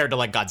 Like, compared to,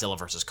 like, Godzilla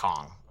vs.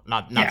 Kong.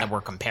 Not that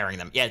we're comparing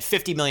them. Yeah,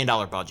 $50 million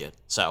budget,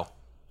 so...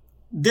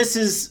 This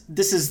is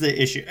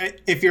the issue.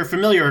 If you're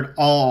familiar at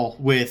all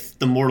with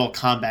the Mortal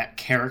Kombat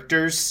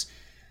characters,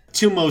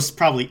 two most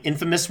probably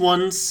infamous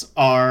ones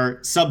are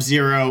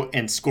Sub-Zero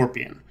and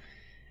Scorpion.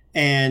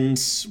 And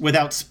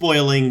without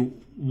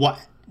spoiling what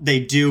they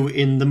do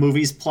in the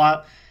movie's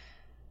plot,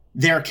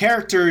 their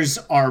characters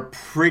are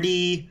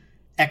pretty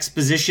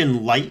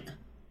exposition light,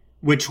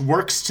 which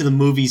works to the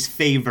movie's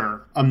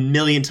favor a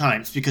million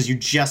times because you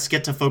just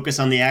get to focus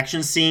on the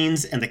action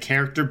scenes and the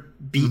character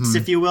beats,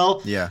 if you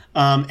will,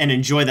 and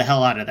enjoy the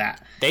hell out of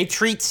that. They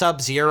treat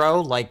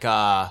Sub-Zero like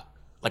a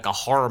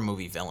horror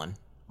movie villain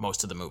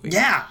most of the movie.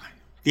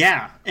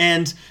 Yeah,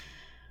 and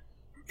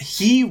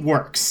he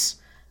works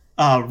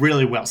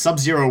really well.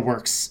 Sub-Zero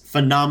works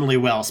phenomenally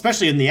well,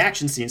 especially in the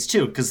action scenes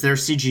too, because their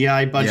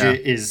CGI budget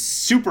is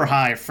super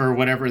high for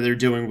whatever they're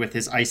doing with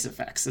his ice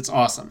effects. It's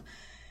awesome.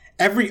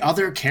 Every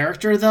other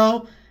character,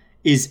 though,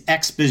 is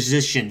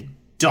exposition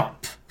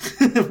dump.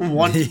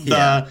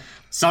 The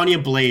Sonya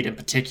Blade in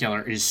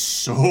particular is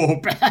so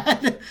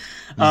bad.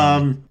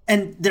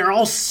 And they're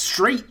all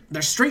straight.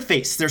 They're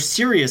straight-faced. They're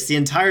serious the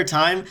entire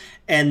time.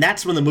 And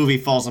that's when the movie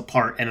falls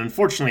apart. And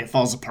unfortunately, it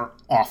falls apart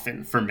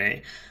often for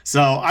me.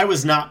 So I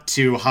was not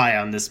too high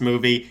on this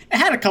movie. It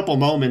had a couple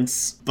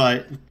moments,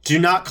 but do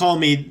not call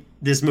me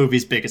this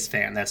movie's biggest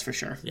fan. That's for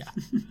sure. Yeah.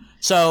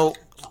 So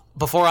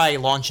before I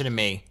launch into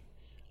me,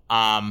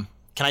 can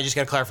I just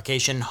get a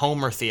clarification?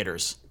 Home or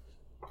theaters?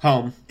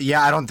 Home.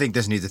 Yeah, I don't think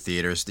this needs a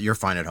theaters. You're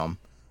fine at home.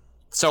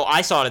 So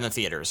I saw it in the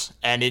theaters,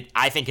 and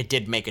I think it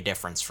did make a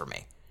difference for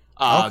me.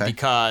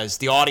 Because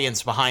the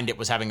audience behind it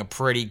was having a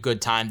pretty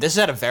good time. This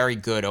had a very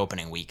good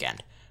opening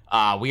weekend.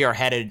 We are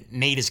headed,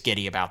 Nate is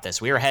giddy about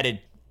this, we are headed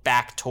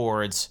back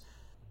towards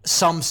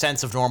some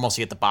sense of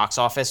normalcy at the box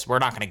office. We're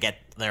not going to get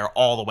there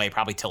all the way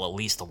probably till at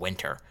least the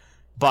winter.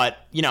 But,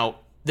 you know,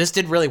 this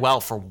did really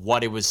well for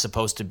what it was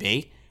supposed to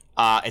be.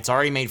 It's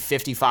already made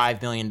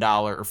 $55 million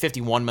or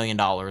 $51 million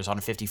on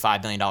a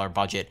 $55 million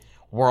budget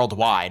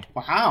worldwide.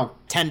 Wow.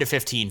 10 to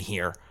 15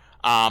 here.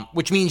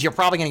 Which means you're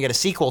probably going to get a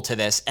sequel to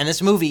this. And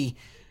this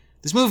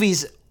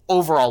movie's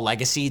overall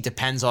legacy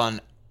depends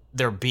on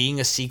there being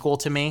a sequel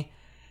to me.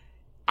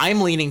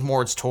 I'm leaning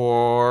more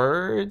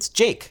towards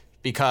Jake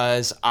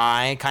because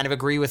I kind of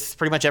agree with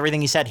pretty much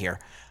everything he said here.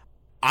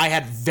 I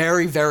had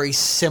very, very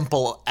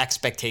simple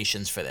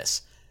expectations for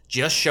this.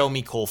 Just show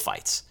me cool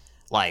fights.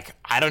 Like,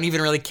 I don't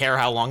even really care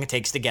how long it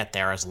takes to get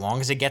there, as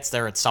long as it gets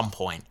there at some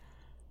point.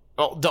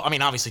 Well, I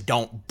mean, obviously,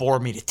 don't bore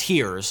me to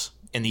tears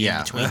in the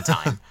in-between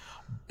time.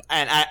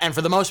 And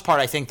for the most part,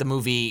 I think the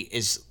movie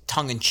is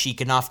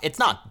tongue-in-cheek enough. It's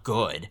not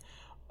good.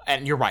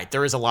 And you're right,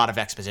 there is a lot of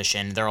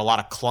exposition. There are a lot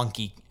of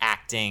clunky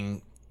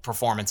acting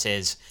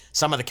performances.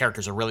 Some of the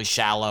characters are really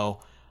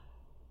shallow.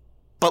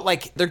 But,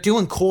 like, they're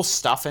doing cool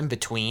stuff in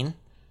between.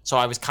 So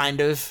I was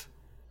kind of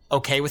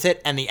okay with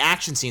it. And the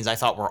action scenes I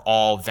thought were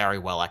all very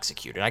well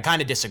executed. I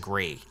kind of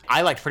disagree.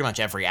 I liked pretty much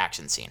every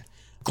action scene.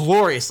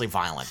 Gloriously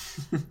violent.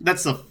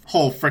 That's the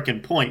whole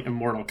frickin' point of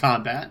Mortal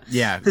Kombat.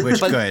 Yeah, which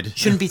but good.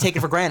 Shouldn't be taken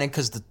for granted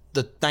because the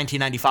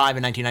 1995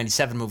 and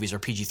 1997 movies are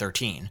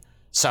PG-13.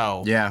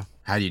 So yeah,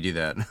 how do you do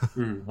that?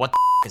 What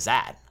the is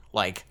that?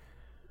 Like,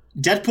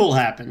 Deadpool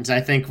happened,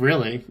 I think,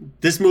 really.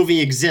 This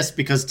movie exists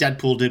because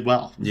Deadpool did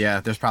well. Yeah,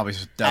 there's probably...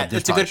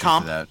 it's a good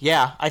comp.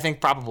 Yeah, I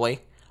think probably.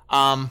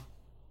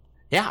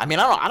 Yeah, I mean,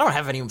 I don't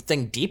have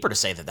anything deeper to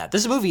say than that.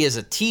 This movie is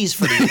a tease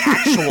for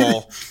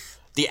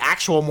the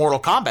actual Mortal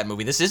Kombat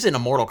movie. This isn't a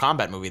Mortal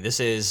Kombat movie.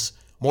 This is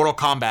Mortal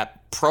Kombat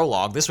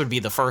Prologue. This would be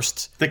the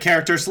first... The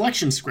character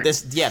selection script.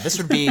 This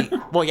would be...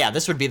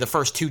 this would be the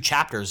first two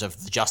chapters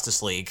of the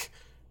Justice League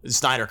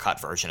Snyder Cut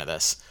version of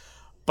this.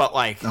 But,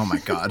 like... Oh, my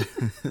God.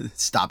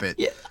 Stop it.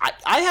 Yeah,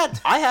 I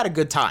had a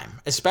good time,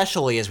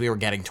 especially as we were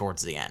getting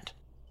towards the end.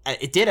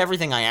 It did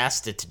everything I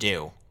asked it to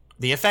do.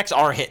 The effects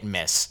are hit and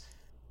miss.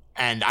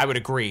 And I would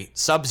agree.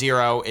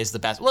 Sub-Zero is the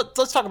best.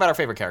 Let's talk about our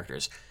favorite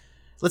characters.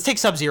 Let's take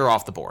Sub-Zero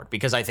off the board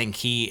because I think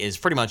he is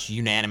pretty much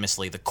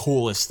unanimously the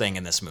coolest thing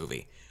in this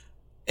movie.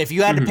 If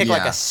you had to pick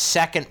like a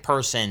second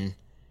person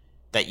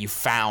that you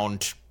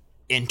found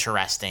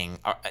interesting,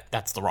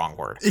 that's the wrong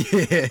word.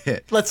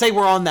 Let's say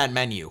we're on that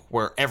menu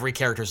where every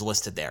character's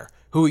listed there.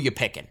 Who are you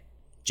picking?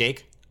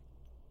 Jake?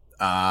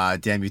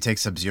 Damn, you take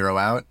Sub-Zero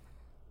out?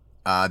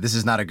 This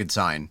is not a good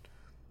sign.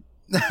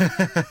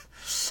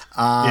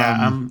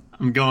 I'm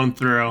going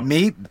through.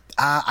 Me,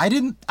 I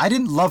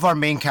didn't love our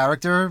main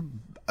character,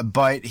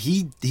 but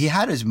he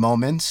had his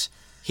moments.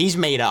 He's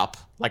made up,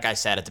 like I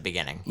said at the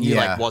beginning. He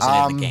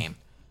wasn't in the game.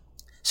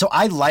 So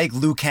I like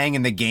Liu Kang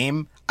in the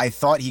game. I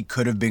thought he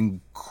could have been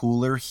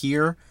cooler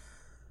here.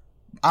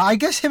 I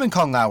guess him and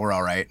Kung Lao were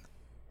all right.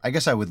 I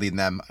guess I would lead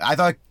them. I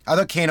thought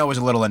Kano was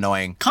a little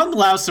annoying. Kung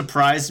Lao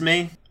surprised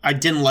me. I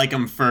didn't like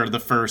him for the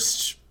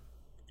first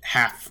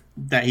half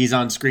that he's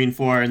on screen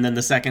for, and then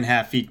the second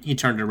half he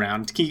turned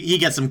around. He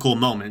gets some cool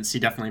moments. He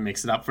definitely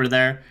makes it up for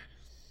there.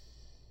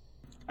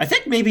 I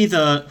think maybe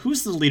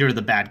who's the leader of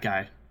the bad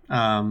guy?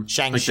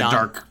 Shang like Tsung. the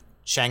dark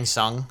Shang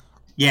Tsung.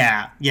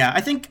 Yeah.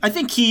 I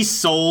think he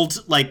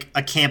sold like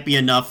a campy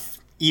enough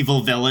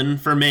evil villain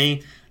for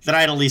me that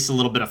I had at least a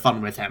little bit of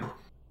fun with him.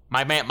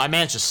 My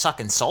man's just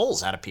sucking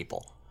souls out of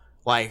people.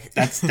 Like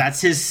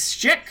that's his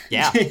shtick.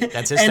 Yeah,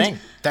 that's his thing.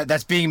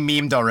 That's being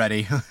memed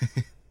already.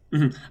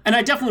 Mm-hmm. And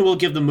I definitely will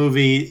give the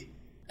movie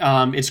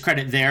its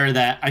credit there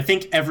that I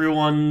think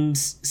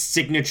everyone's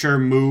signature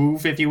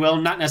move, if you will,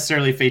 not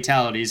necessarily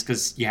fatalities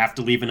because you have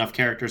to leave enough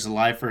characters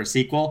alive for a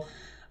sequel,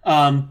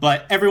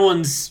 but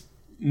everyone's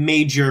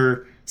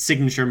major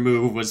signature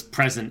move was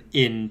present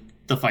in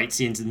the fight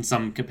scenes in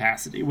some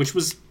capacity, which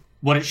was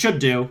what it should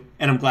do,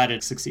 and I'm glad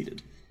it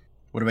succeeded.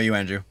 What about you,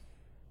 Andrew?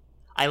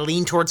 I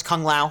lean towards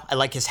Kung Lao. I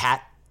like his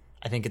hat.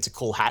 I think it's a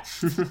cool hat.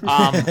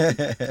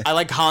 I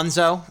like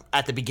Hanzo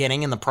at the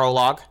beginning in the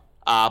prologue,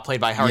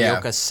 played by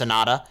Hiroyuki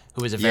Sanada,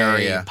 who is a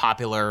very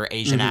popular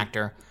Asian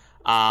actor.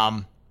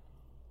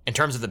 In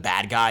terms of the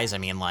bad guys, I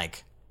mean,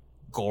 like,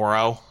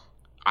 Goro.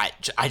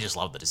 I just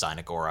love the design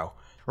of Goro.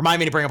 Remind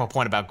me to bring up a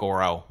point about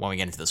Goro when we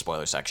get into the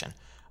spoiler section.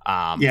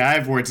 I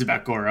have words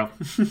about Goro.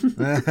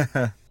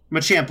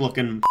 Machamp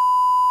looking.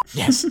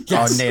 Yes.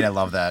 Oh, Nate, I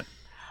love that.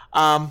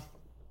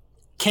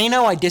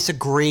 Kano, I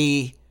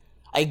disagree.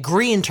 I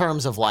agree in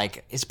terms of,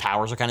 like, his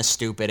powers are kind of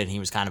stupid and he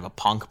was kind of a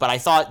punk, but I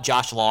thought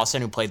Josh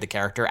Lawson, who played the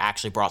character,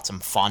 actually brought some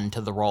fun to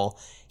the role.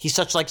 He's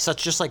just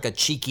like a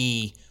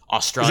cheeky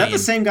Australian. Is that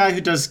the same guy who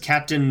does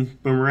Captain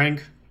Boomerang?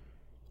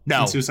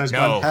 No, in Suicide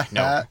Squad?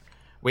 No.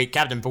 Wait,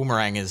 Captain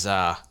Boomerang is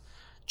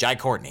Jai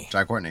Courtney.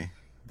 Jai Courtney.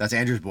 That's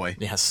Andrew's boy.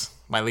 Yes,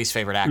 my least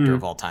favorite actor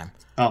of all time.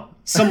 Oh,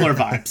 similar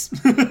vibes.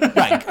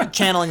 Right,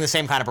 channeling the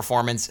same kind of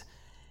performance.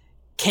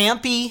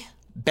 Campy,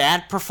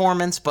 bad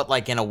performance, but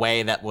like in a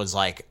way that was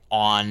like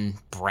on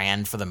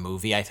brand for the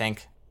movie, I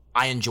think.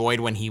 I enjoyed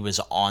when he was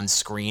on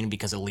screen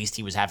because at least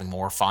he was having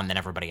more fun than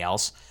everybody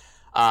else.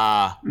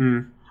 I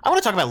want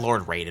to talk about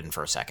Lord Raiden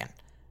for a second.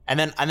 And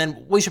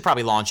then we should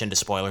probably launch into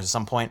spoilers at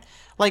some point.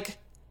 Like,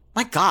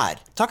 my God,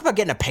 talk about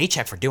getting a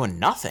paycheck for doing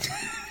nothing.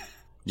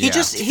 He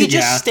just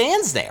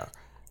stands there.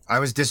 I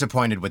was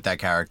disappointed with that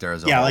character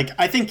as well. Like,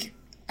 I think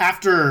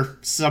after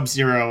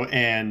Sub-Zero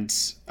and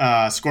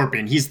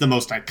Scorpion, he's the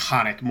most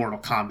iconic Mortal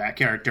Kombat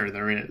character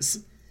there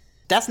is.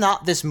 That's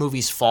not this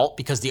movie's fault,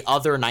 because the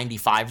other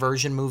 95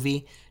 version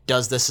movie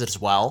does this as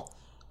well,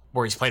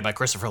 where he's played by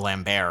Christopher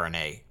Lambert in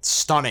a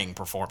stunning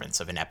performance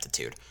of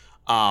ineptitude.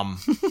 But,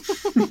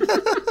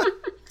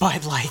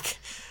 like...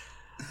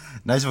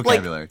 Nice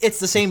vocabulary. Like, it's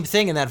the same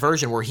thing in that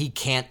version where he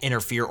can't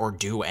interfere or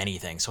do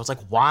anything. So it's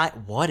like, why?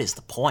 What is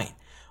the point?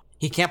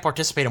 He can't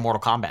participate in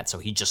Mortal Kombat, so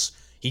he just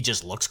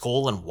looks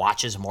cool and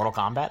watches Mortal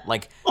Kombat.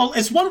 Like, well,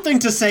 it's one thing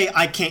to say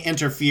I can't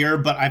interfere,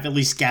 but I've at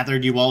least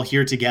gathered you all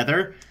here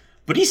together.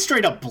 But he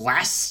straight up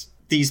blasts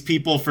these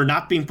people for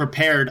not being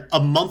prepared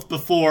a month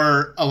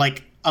before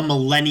a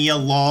millennia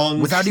long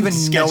without even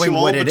schedule knowing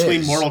what it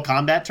between is. Mortal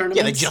Kombat tournaments.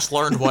 Yeah, they just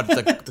learned what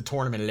the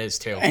tournament it is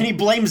too. And he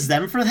blames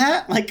them for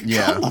that? Like,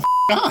 come the f***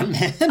 on,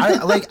 man.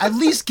 At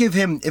least give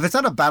him, if it's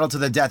not a battle to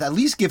the death, at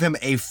least give him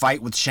a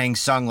fight with Shang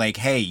Tsung. Like,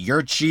 hey,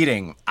 you're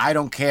cheating. I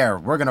don't care.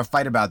 We're going to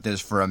fight about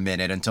this for a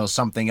minute until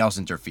something else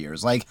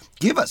interferes. Like,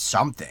 give us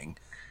something.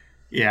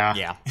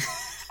 Yeah.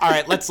 All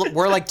right,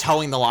 we're like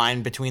towing the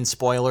line between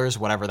spoilers,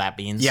 whatever that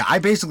means. Yeah, I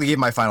basically gave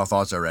my final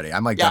thoughts already.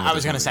 I'm like, done with I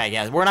was going to movie. say,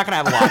 yeah, we're not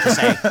going to have a lot to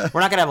say. We're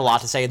not going to have a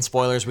lot to say in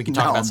spoilers. We can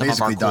talk about some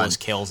of our coolest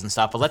kills and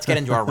stuff, but let's get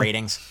into our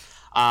ratings.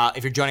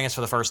 If you're joining us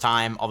for the first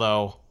time,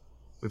 although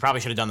we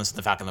probably should have done this in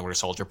the Falcon and the Winter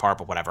Soldier part,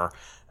 but whatever.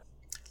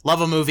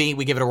 Love a movie,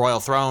 we give it a royal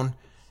throne.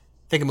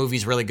 Think a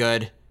movie's really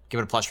good, give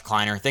it a plush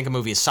recliner. Think a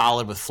movie is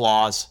solid with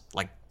flaws,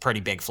 like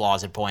pretty big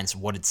flaws at points,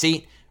 wooded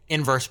seat.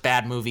 Inverse,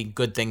 bad movie,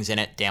 good things in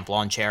it, damp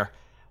lawn chair.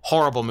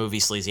 Horrible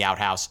movie, sleazy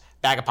outhouse.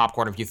 Bag of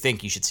popcorn if you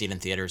think you should see it in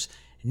theaters.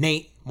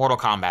 Nate, Mortal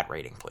Kombat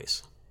rating,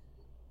 please.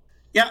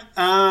 Yeah,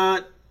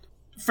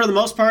 for the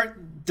most part,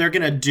 they're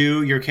going to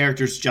do your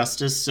characters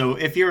justice. So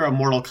if you're a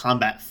Mortal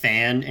Kombat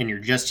fan and you're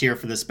just here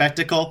for the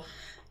spectacle,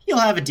 you'll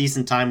have a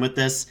decent time with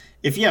this.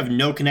 If you have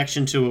no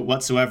connection to it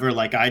whatsoever,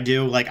 like I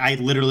do, like I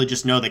literally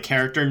just know the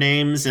character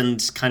names and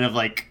kind of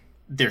like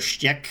their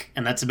shtick,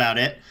 and that's about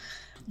it,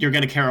 you're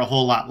going to care a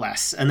whole lot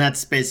less. And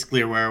that's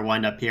basically where I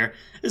wind up here.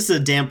 This is a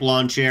damp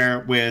lawn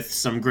chair with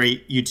some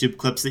great YouTube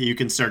clips that you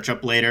can search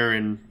up later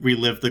and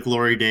relive the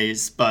glory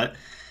days. But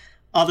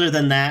other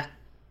than that,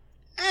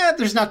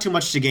 there's not too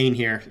much to gain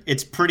here.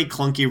 It's pretty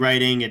clunky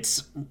writing.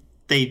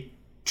 They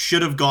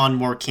should have gone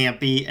more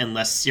campy and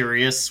less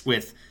serious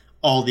with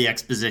all the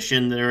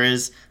exposition there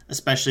is,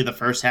 especially the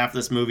first half of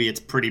this movie.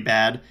 It's pretty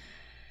bad.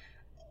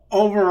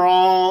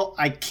 Overall,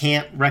 I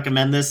can't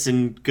recommend this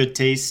in good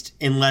taste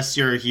unless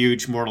you're a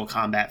huge Mortal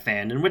Kombat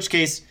fan, in which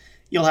case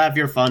you'll have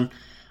your fun.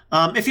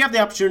 If you have the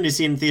opportunity to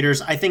see it in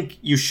theaters, I think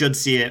you should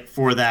see it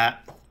for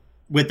that,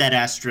 with that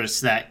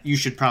asterisk that you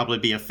should probably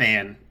be a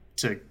fan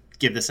to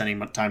give this any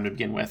time to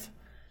begin with.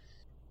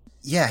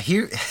 Yeah,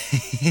 here's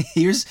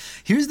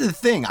the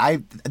thing.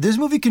 This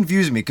movie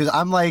confused me because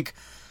I'm like,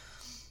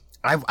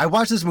 I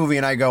watch this movie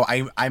and I go,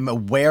 I'm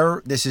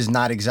aware this is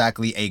not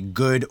exactly a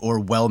good or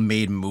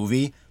well-made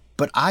movie,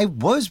 but I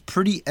was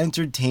pretty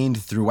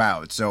entertained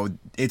throughout. So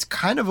it's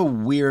kind of a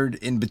weird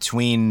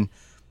in-between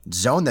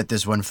zone that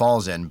this one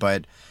falls in.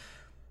 But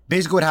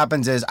basically what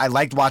happens is I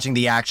liked watching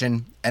the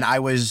action, and I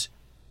was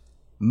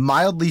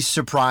mildly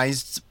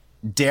surprised,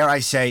 dare I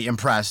say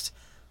impressed,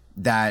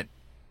 that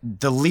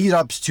the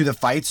lead-ups to the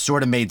fights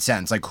sort of made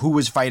sense. Like, who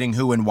was fighting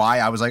who and why.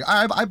 I was like,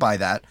 I buy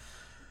that.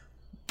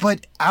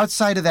 But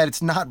outside of that,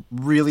 it's not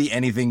really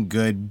anything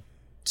good.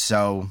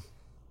 So,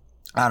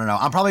 I don't know.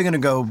 I'm probably going to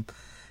go...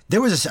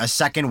 There was a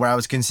second where I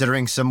was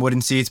considering some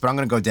wooden seats, but I'm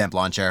going to go damp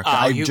lawn chair.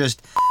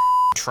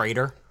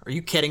 Traitor. Are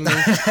you kidding me?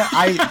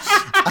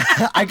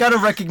 I got to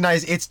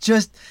recognize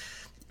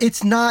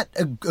it's not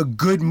a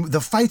good...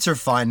 The fights are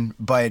fun,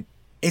 but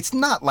it's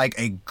not like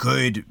a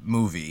good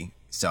movie.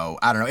 So,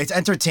 I don't know. It's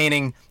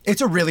entertaining.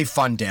 It's a really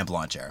fun damp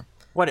lawn chair.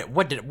 What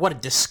a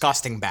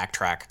disgusting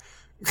backtrack.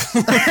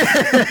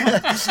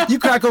 You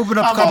crack open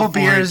a couple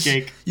beers.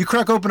 You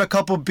crack open a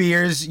couple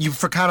beers. You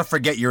kind of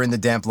forget you're in the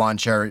damp lawn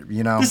chair.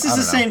 You know. This is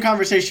the same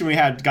conversation we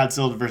had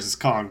Godzilla versus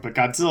Kong, but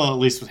Godzilla at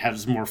least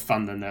has more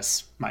fun than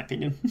this, my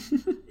opinion.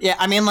 Yeah,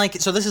 I mean,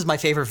 like, so this is my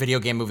favorite video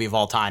game movie of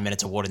all time, and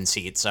it's a wooden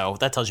seat. So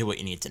that tells you what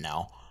you need to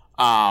know.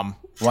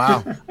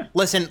 Wow.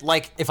 Listen,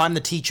 like, if I'm the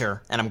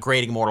teacher and I'm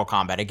grading Mortal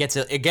Kombat, it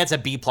gets a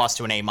B+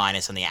 to an A-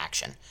 in the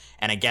action,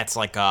 and it gets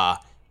like a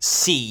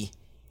C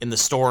in the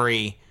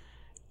story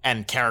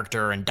and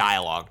character and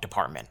dialogue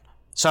department.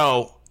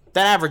 So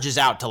that averages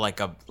out to like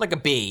a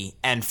B,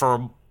 and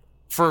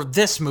for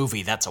this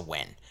movie, that's a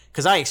win,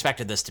 because I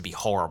expected this to be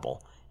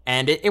horrible,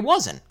 and it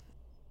wasn't.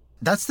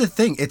 That's the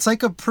thing. It's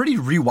like a pretty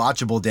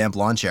rewatchable damp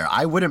lawn chair.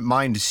 I wouldn't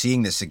mind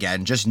seeing this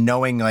again, just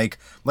knowing like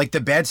the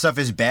bad stuff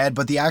is bad,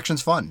 but the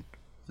action's fun.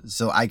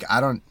 So I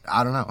don't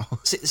know.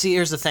 See,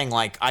 here's the thing.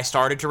 Like, I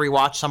started to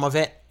rewatch some of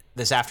it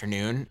this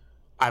afternoon.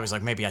 I was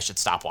like, maybe I should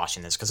stop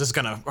watching this because this is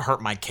going to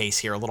hurt my case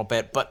here a little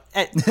bit. But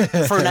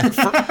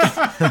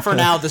for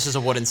now, this is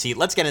a wooden seat.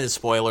 Let's get into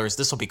spoilers.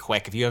 This will be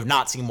quick. If you have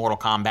not seen Mortal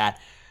Kombat,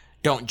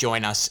 don't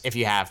join us. If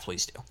you have,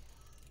 please do.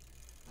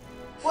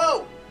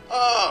 Whoa!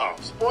 Oh,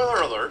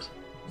 spoiler alert.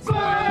 Spoiler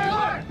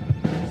alert!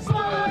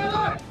 Spoiler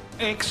alert!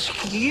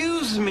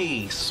 Excuse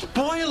me,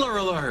 spoiler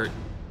alert!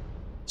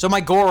 So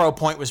my Goro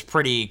point was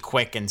pretty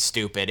quick and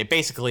stupid. It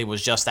basically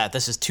was just that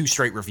this is 2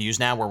 straight reviews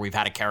now where we've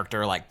had a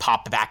character like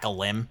pop back a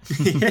limb.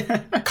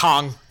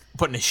 Kong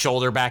putting his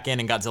shoulder back in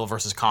Godzilla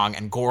vs. Kong,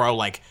 and Goro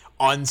like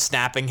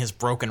unsnapping his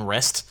broken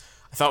wrist.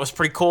 I thought it was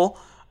pretty cool.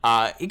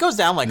 He goes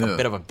down like a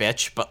bit of a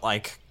bitch, but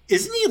like...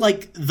 Isn't he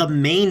like the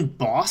main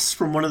boss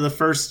from one of the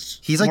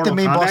first He's like Mortal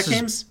the main Kombat boss's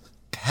games?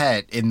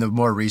 pet in the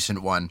more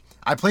recent one.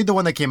 I played the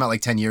one that came out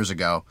like 10 years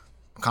ago.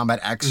 Combat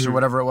X or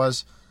whatever it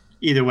was.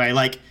 Either way,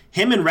 like,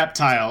 him and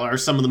Reptile are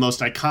some of the most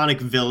iconic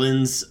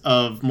villains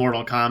of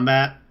Mortal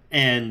Kombat,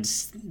 and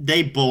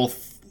they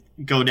both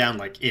go down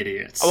like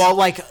idiots. Well,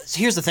 like,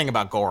 here's the thing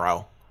about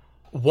Goro.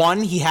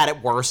 One, he had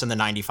it worse in the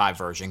 95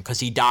 version, because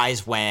he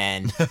dies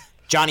when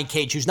Johnny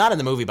Cage, who's not in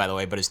the movie, by the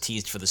way, but is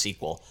teased for the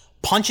sequel,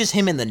 punches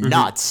him in the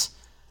nuts,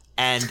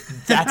 and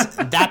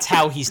that's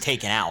how he's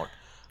taken out.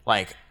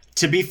 Like...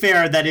 To be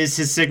fair, that is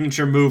his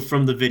signature move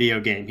from the video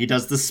game. He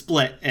does the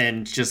split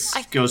and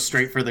just goes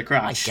straight for the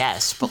crotch. I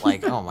guess, but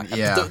like, oh my god.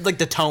 Yeah.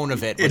 The tone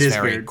of it was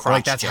very weird.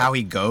 Like, that's how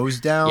he goes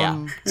down?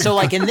 Yeah. So,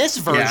 like, in this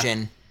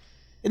version,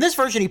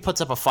 he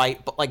puts up a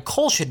fight, but, like,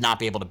 Cole should not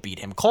be able to beat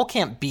him. Cole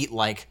can't beat,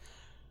 like,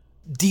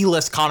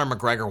 D-list Conor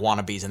McGregor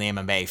wannabes in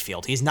the MMA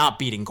field. He's not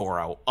beating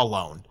Goro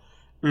alone.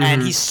 Mm-hmm.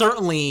 And he's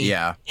certainly...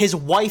 His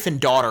wife and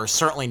daughter are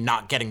certainly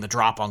not getting the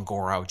drop on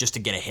Goro just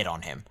to get a hit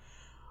on him.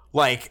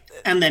 Like,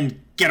 and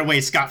then get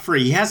away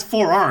scot-free. He has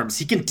 4 arms.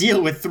 He can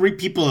deal with 3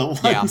 people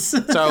at once.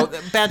 Yeah. So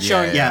bad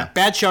showing.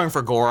 Bad showing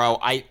for Goro.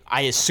 I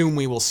assume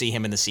we will see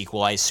him in the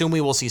sequel. I assume we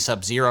will see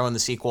Sub-Zero in the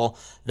sequel.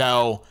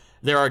 Though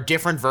there are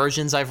different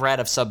versions I've read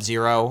of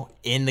Sub-Zero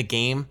in the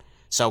game,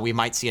 so we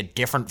might see a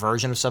different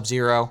version of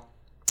Sub-Zero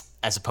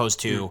as opposed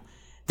to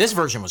This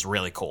version was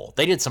really cool.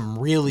 They did some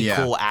really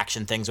cool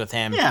action things with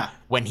him. Yeah.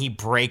 When he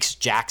breaks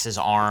Jax's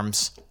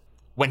arms,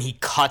 when he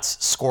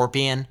cuts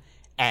Scorpion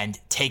and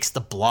takes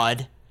the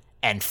blood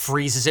and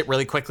freezes it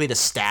really quickly to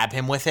stab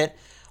him with it.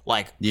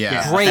 Like,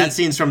 great. That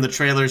scene's from the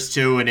trailers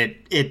too, and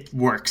it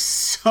works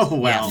so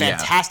well. Yeah,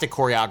 fantastic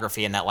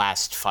choreography in that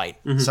last fight.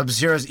 Mm-hmm.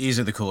 Sub-Zero's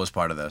easily the coolest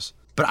part of this.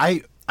 But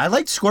I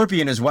liked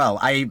Scorpion as well.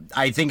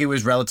 I think it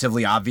was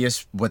relatively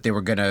obvious what they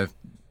were going to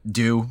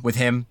do with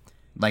him,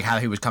 like how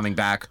he was coming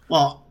back.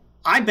 Well,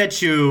 I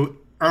bet you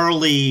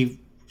early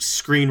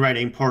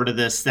screenwriting part of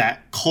this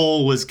that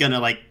Cole was going to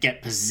like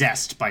get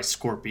possessed by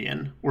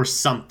Scorpion or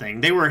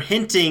something. They were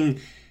hinting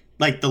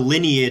like the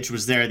lineage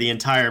was there the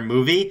entire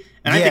movie.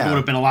 And I think it would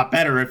have been a lot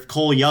better if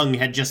Cole Young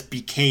had just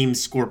became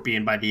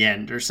Scorpion by the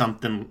end or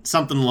something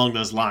along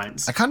those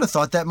lines. I kind of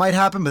thought that might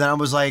happen, but then I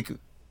was like,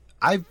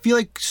 I feel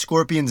like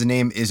Scorpion's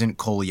name isn't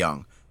Cole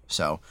Young,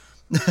 so.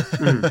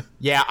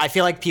 Yeah, I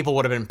feel like people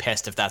would have been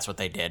pissed if that's what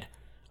they did.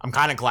 I'm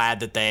kind of glad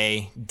that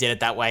they did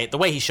it that way. The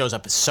way he shows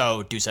up is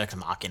so Deus Ex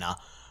Machina,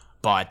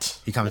 but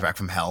he comes back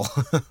from hell.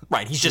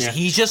 Right, he's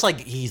just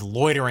like he's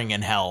loitering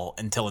in hell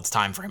until it's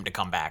time for him to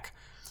come back.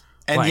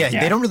 And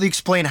they don't really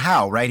explain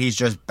how, right? He's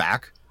just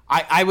back.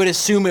 I would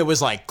assume it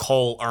was like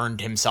Cole earned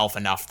himself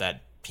enough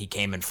that he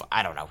came in.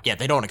 I don't know. Yeah,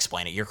 they don't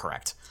explain it. You're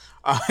correct.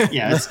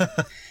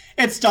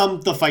 It's dumb.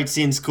 The fight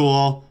scene's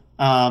cool.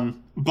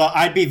 But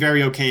I'd be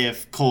very okay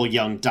if Cole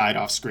Young died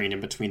off screen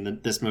in between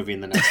this movie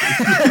and the next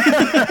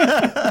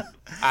one.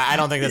 I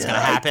don't think that's going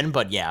to happen,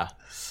 but yeah.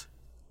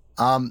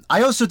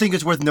 I also think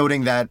it's worth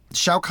noting that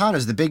Shao Kahn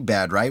is the big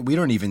bad, right? They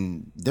don't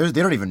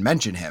even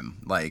mention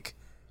him. Like,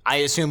 I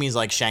assume he's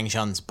like Shang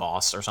Tsung's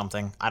boss or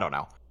something. I don't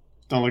know.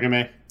 Don't look at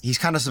me. He's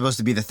kind of supposed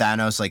to be the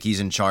Thanos, like he's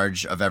in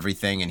charge of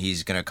everything and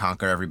he's going to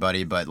conquer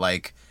everybody, but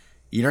like,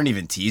 you don't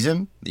even tease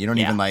him. You don't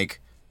even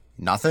like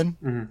nothing.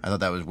 Mm-hmm. I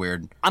thought that was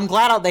weird. I'm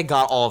glad they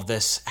got all of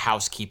this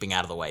housekeeping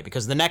out of the way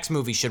because the next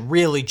movie should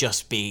really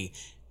just be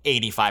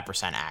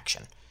 85%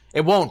 action.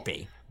 It won't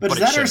be. But is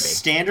that our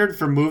standard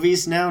for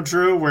movies now,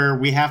 Drew, where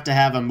we have to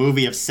have a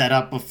movie of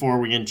setup before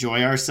we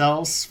enjoy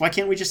ourselves? Why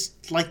can't we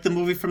just like the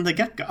movie from the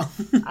get-go?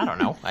 I don't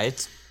know.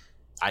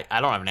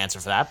 I don't have an answer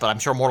for that, but I'm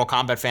sure Mortal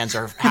Kombat fans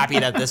are happy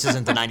that this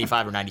isn't the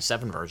 95 or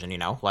 97 version, you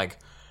know? Like,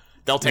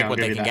 they'll take what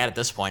they can get at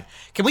this point.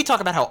 Can we talk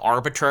about how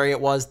arbitrary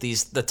it was,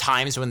 the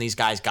times when these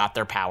guys got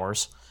their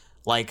powers?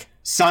 Like,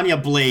 Sonya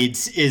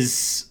Blades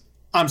is,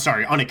 I'm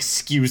sorry,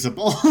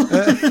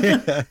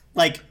 unexcusable.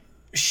 Like,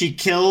 she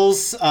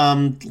kills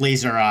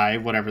Laser Eye,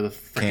 whatever the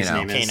frick his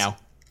name is.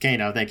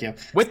 Kano, thank you.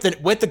 With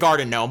the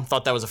Garden Gnome.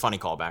 Thought that was a funny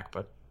callback,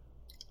 but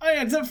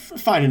it's a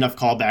fine enough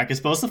callback. I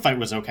suppose the fight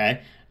was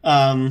okay.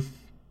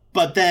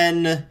 But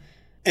then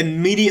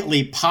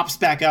immediately pops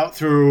back out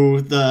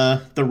through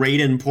the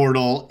Raiden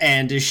portal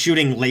and is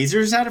shooting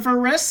lasers out of her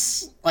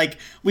wrists. Like,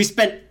 we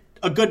spent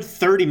a good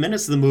 30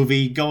 minutes of the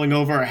movie going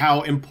over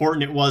how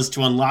important it was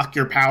to unlock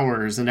your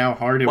powers and how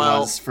hard it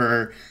was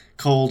for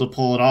Cole to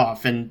pull it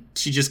off, and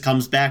she just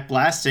comes back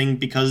blasting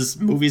because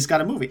movie's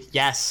got a movie.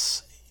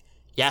 Yes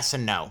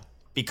and no,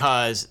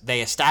 because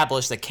they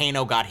established that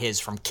Kano got his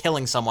from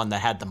killing someone that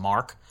had the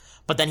mark,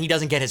 but then he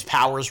doesn't get his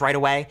powers right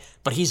away,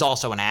 but he's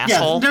also an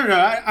asshole. Yeah, no,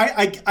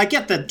 I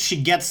get that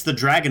she gets the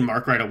dragon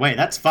mark right away,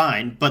 that's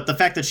fine, but the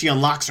fact that she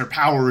unlocks her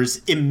powers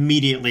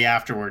immediately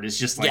afterward is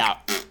just like... Yeah.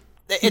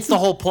 It's the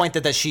whole point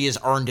that she has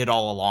earned it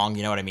all along,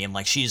 you know what I mean?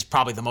 Like, she's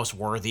probably the most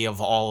worthy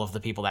of all of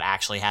the people that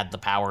actually had the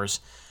powers.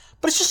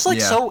 But it's just like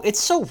it's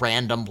so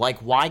random. Like,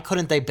 why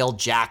couldn't they build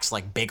Jax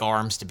like big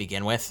arms to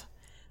begin with?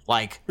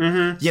 Like,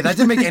 yeah, that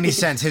didn't make any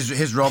sense.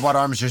 His robot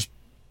arms just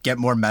get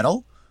more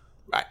metal.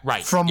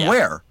 Right. From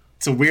where?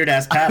 It's a weird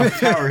ass power.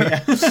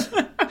 Yeah.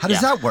 How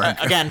does that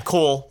work? Again,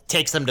 cool.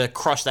 Takes them to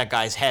crush that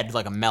guy's head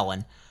like a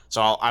melon.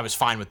 So I was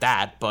fine with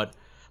that. But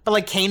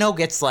like Kano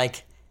gets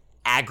like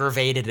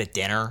aggravated at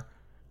dinner,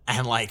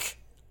 and like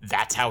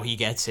that's how he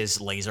gets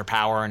his laser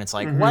power, and it's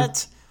like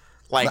what?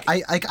 Like,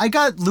 I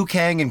got Liu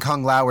Kang and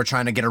Kung Lao were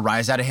trying to get a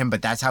rise out of him,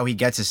 but that's how he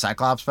gets his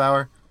Cyclops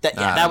power.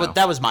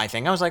 That was my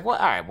thing. I was like, well,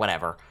 all right,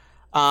 whatever.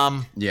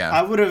 Yeah,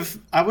 I would have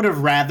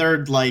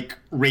rathered like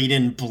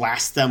Raiden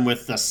blast them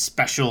with a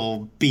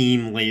special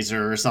beam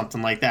laser or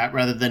something like that,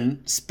 rather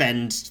than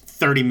spend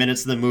 30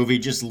 minutes of the movie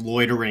just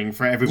loitering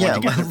for everyone to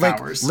get their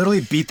powers.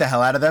 Literally beat the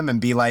hell out of them and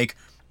be like,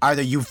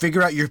 either you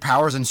figure out your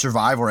powers and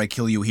survive, or I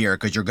kill you here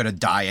because you're gonna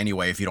die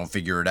anyway if you don't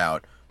figure it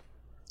out.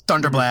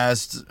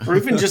 Thunderblast. Or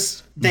even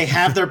just, they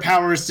have their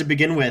powers to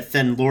begin with,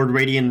 and Lord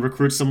Radiant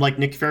recruits them like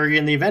Nick Fury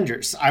in the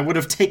Avengers. I would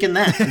have taken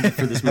that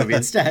for this movie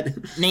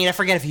instead. Nate, I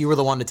forget if you were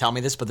the one to tell me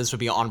this, but this would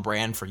be on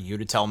brand for you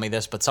to tell me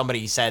this, but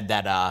somebody said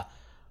that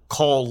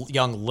Cole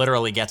Young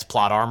literally gets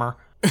plot armor.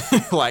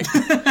 Like,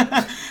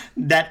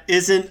 that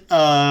isn't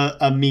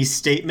a me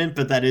statement,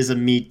 but that is a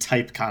me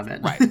type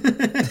comment. Right.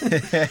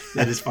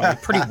 That is funny.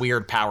 Pretty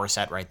weird power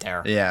set right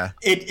there. Yeah.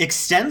 It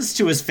extends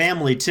to his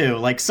family too.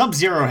 Like,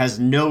 Sub-Zero has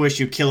no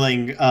issue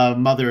killing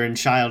mother and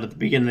child at the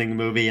beginning of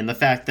the movie, and the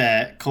fact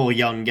that Cole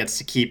Young gets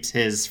to keep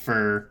his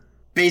for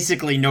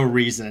basically no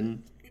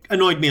reason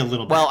annoyed me a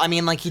little bit. Well, I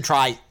mean, like, he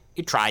tries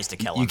He tries to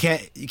kill him.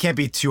 You can't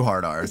be too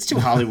hard R. It's too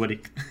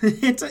Hollywoody.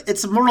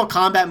 It's a Mortal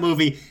Kombat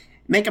movie.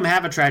 Make him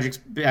have a tragic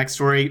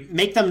backstory.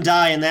 Make them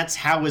die, and that's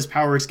how his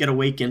powers get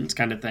awakened,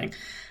 kind of thing.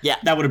 Yeah.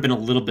 That would have been a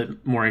little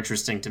bit more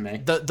interesting to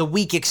me. The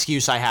weak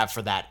excuse I have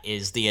for that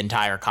is the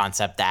entire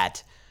concept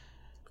that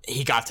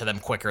he got to them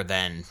quicker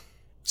than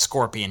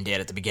Scorpion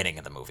did at the beginning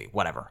of the movie.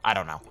 Whatever. I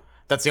don't know.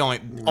 That's the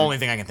only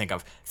thing I can think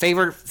of.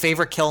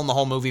 Favorite kill in the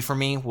whole movie for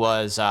me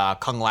was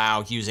Kung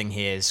Lao using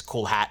his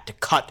cool hat to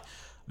cut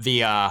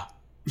the I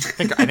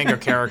think her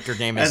character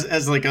name is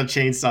as like a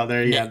chainsaw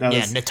there. Yeah,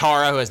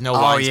 Natara, who has no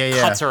lines,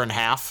 cuts her in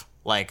half.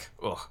 Like,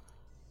 ugh.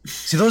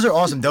 See, those are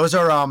awesome. Those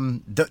are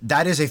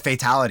that is a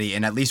fatality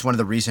in at least one of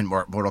the recent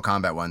Mortal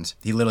Kombat ones.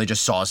 He literally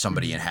just saws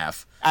somebody in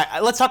half.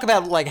 Let's talk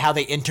about like how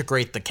they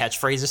integrate the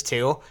catchphrases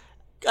too.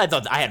 I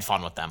thought I had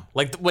fun with them.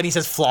 Like when he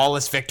says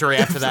flawless victory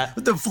after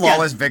that. The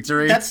flawless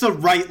victory. That's the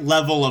right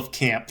level of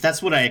camp.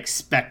 That's what I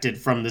expected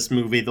from this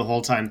movie the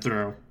whole time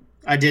through.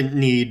 I didn't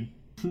need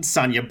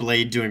Sonya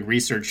Blade doing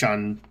research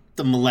on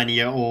the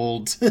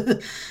millennia-old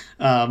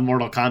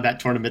Mortal Kombat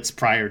tournaments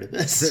prior to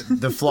this.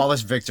 The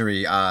flawless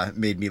victory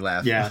made me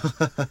laugh. Yeah.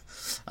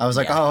 I was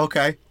like, oh,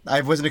 okay.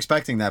 I wasn't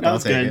expecting that, but I'll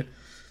take it.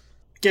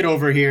 Get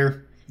Over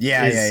Here.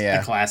 Yeah.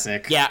 A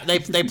classic. Yeah,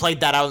 they played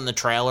that out in the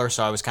trailer,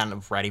 so I was kind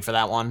of ready for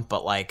that one,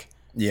 but like...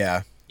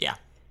 Yeah. Yeah.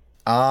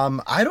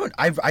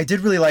 I did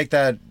really like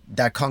that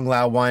Kung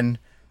Lao one.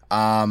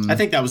 I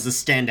think that was the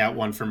standout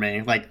one for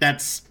me. Like,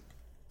 that's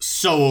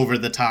so over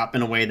the top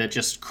in a way that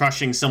just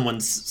crushing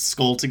someone's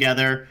skull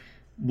together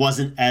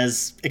wasn't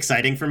as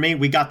exciting for me.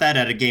 We got that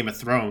at a Game of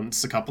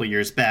Thrones a couple of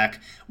years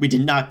back. We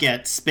did not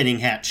get Spinning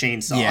Hat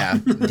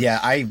Chainsaw. Yeah.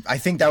 I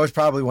think that was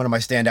probably one of my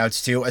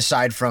standouts too,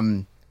 aside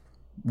from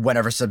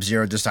whenever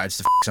Sub-Zero decides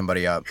to f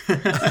somebody up.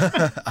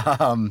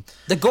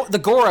 The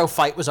Goro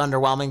fight was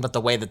underwhelming, but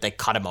the way that they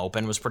cut him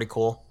open was pretty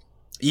cool.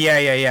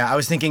 Yeah. I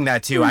was thinking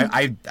that too.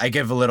 I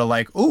give a little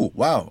like, ooh,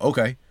 wow,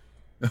 okay.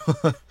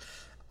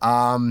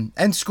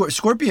 And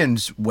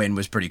Scorpion's win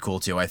was pretty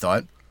cool too, I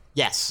thought.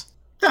 Yes.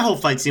 That whole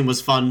fight scene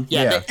was fun.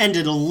 Yeah. It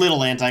ended a little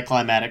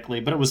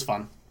anticlimactically, but it was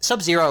fun. If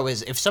Sub-Zero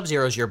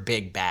is your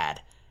big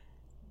bad,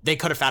 they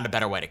could have found a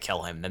better way to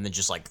kill him than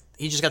just like,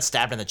 he just got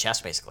stabbed in the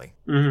chest, basically.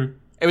 Mm-hmm.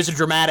 It was a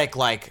dramatic,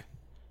 like,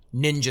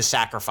 ninja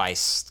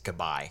sacrifice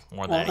goodbye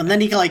more than anything. And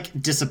then he,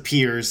 like,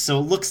 disappears, so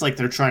it looks like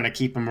they're trying to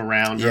keep him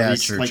around, or at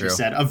least, you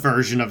said, a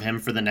version of him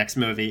for the next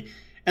movie.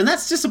 And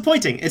that's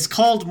disappointing. It's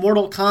called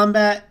Mortal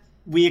Kombat.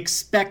 We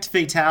expect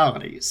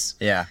fatalities.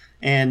 Yeah.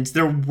 And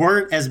there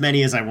weren't as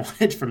many as I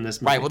wanted from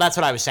this movie. Right, well, that's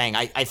what I was saying.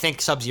 I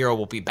think Sub-Zero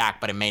will be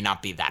back, but it may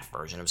not be that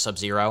version of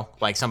Sub-Zero.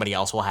 Like, somebody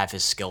else will have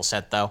his skill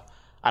set, though.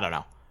 I don't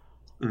know.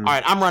 All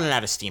right, I'm running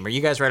out of steam. Are you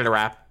guys ready to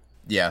wrap?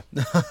 Yeah.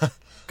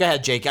 Go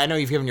ahead, Jake. I know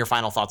you've given your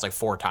final thoughts like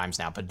 4 times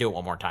now, but do it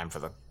one more time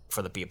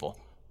for the people.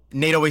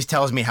 Nate always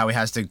tells me how he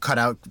has to cut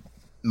out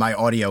my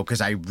audio because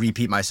I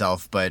repeat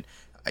myself, but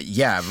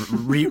yeah,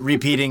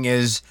 repeating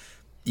is,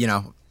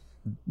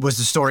 was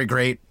the story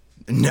great?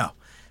 No.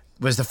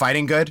 Was the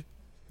fighting good?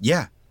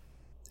 Yeah.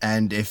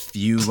 And if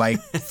you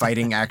like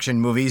fighting action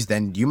movies,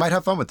 then you might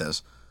have fun with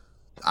this.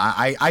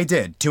 I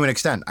did, to an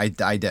extent. I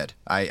did.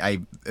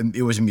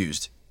 It was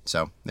amused.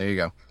 So, there you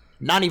go.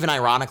 Not even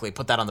ironically,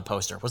 put that on the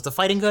poster. Was the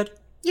fighting good?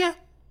 Yeah.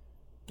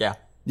 Yeah,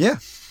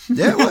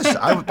 it was.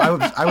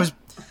 I was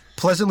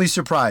pleasantly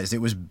surprised. It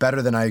was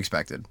better than I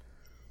expected.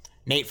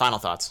 Nate, final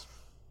thoughts.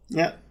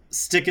 Yeah,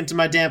 sticking to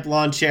my damp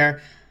lawn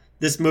chair.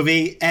 This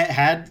movie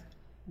had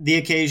the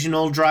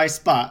occasional dry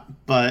spot,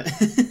 but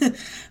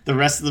the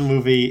rest of the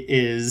movie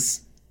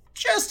is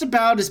just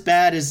about as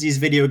bad as these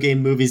video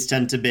game movies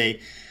tend to be.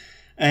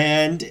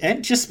 And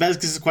it just begs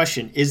the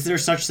question, is there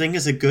such thing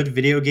as a good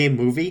video game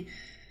movie?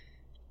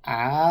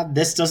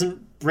 This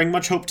doesn't bring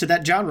much hope to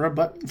that genre,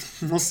 but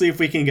we'll see if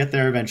we can get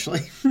there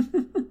eventually.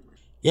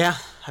 Yeah,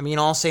 I mean,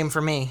 all same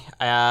for me.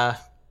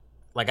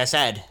 Like I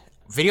said,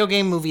 video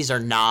game movies are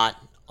not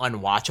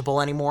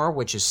unwatchable anymore,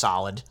 which is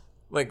solid.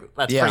 Like,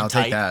 that's pretty I'll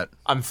tight. Take that.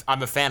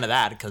 I'm a fan of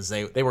that because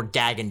they were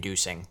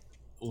gag-inducing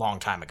a long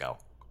time ago.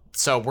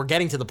 So we're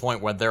getting to the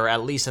point where they're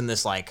at least in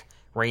this, like,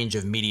 range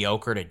of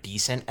mediocre to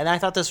decent, and I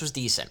thought this was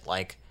decent.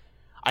 Like,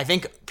 I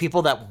think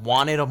people that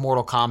wanted a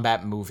Mortal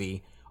Kombat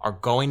movie are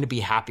going to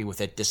be happy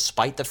with it,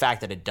 despite the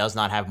fact that it does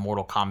not have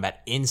Mortal Kombat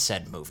in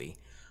said movie.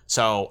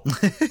 So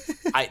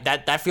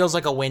that feels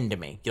like a win to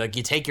me. Like,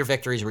 you take your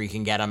victories where you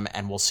can get them,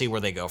 and we'll see where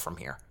they go from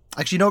here.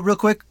 Actually, real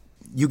quick,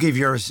 you gave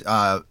yours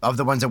of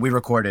the ones that we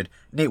recorded.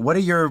 Nate, what are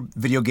your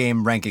video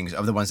game rankings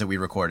of the ones that we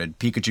recorded?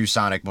 Pikachu,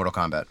 Sonic, Mortal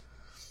Kombat.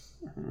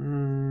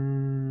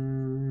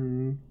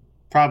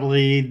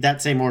 Probably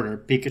that same order: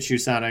 Pikachu,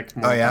 Sonic,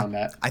 Mortal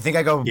Kombat. I think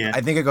I go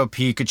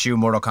Pikachu,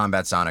 Mortal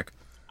Kombat, Sonic.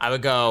 I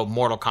would go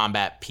Mortal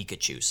Kombat,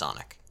 Pikachu,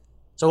 Sonic.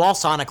 So all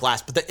Sonic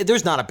last, but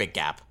there's not a big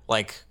gap,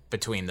 like,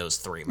 between those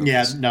 3 movies.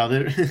 Yeah,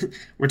 no,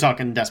 we're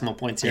talking decimal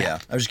points here. Yeah,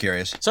 I was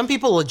curious. Some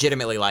people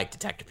legitimately like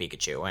Detective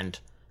Pikachu, and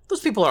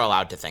those people are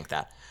allowed to think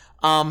that.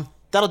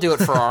 That'll do it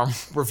for our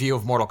review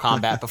of Mortal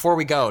Kombat. Before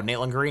we go, Nate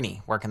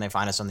Langarini, where can they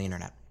find us on the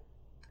internet?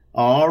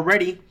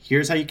 Alrighty,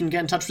 here's how you can get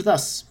in touch with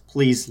us.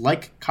 Please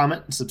like,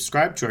 comment, and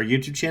subscribe to our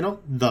YouTube channel,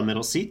 The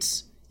Middle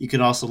Seats. You can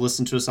also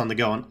listen to us on the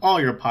go on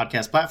all your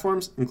podcast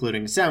platforms,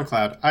 including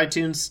SoundCloud,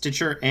 iTunes,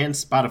 Stitcher, and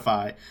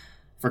Spotify.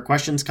 For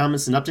questions,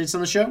 comments, and updates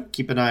on the show,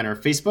 keep an eye on our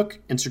Facebook,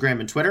 Instagram,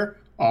 and Twitter,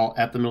 all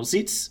at The Middle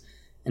Seats.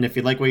 And if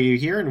you like what you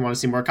hear and want to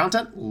see more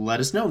content, let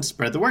us know and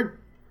spread the word.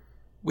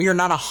 We are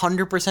not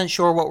 100%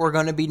 sure what we're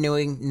going to be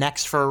doing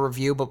next for a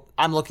review, but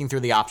I'm looking through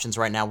the options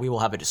right now. We will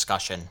have a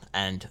discussion,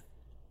 and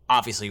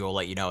obviously we'll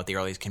let you know at the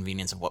earliest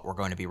convenience of what we're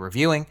going to be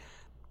reviewing.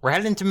 We're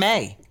headed into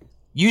May.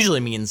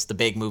 Usually means the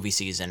big movie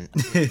season.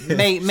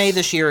 May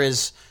this year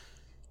is,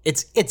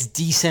 it's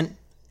decent.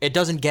 It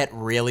doesn't get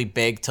really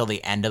big till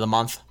the end of the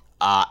month,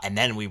 and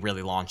then we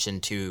really launch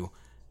into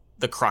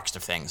the crux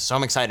of things. So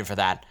I'm excited for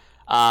that.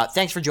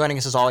 Thanks for joining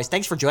us as always.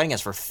 Thanks for joining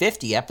us for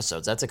 50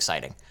 episodes. That's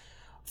exciting.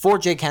 For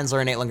Jake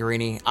Hensler and Nate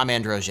Lingarini, I'm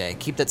Andrew Auger.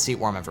 Keep that seat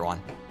warm,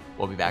 everyone.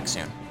 We'll be back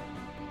soon.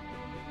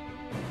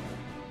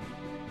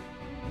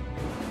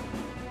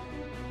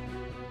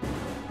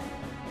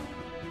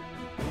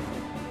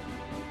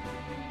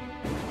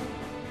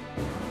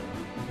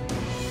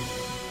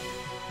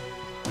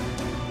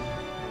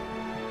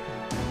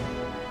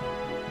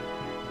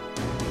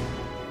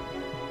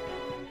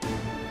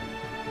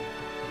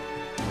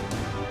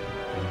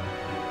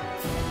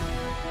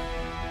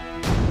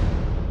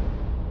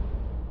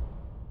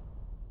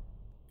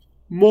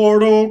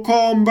 Mortal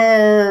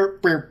Kombat!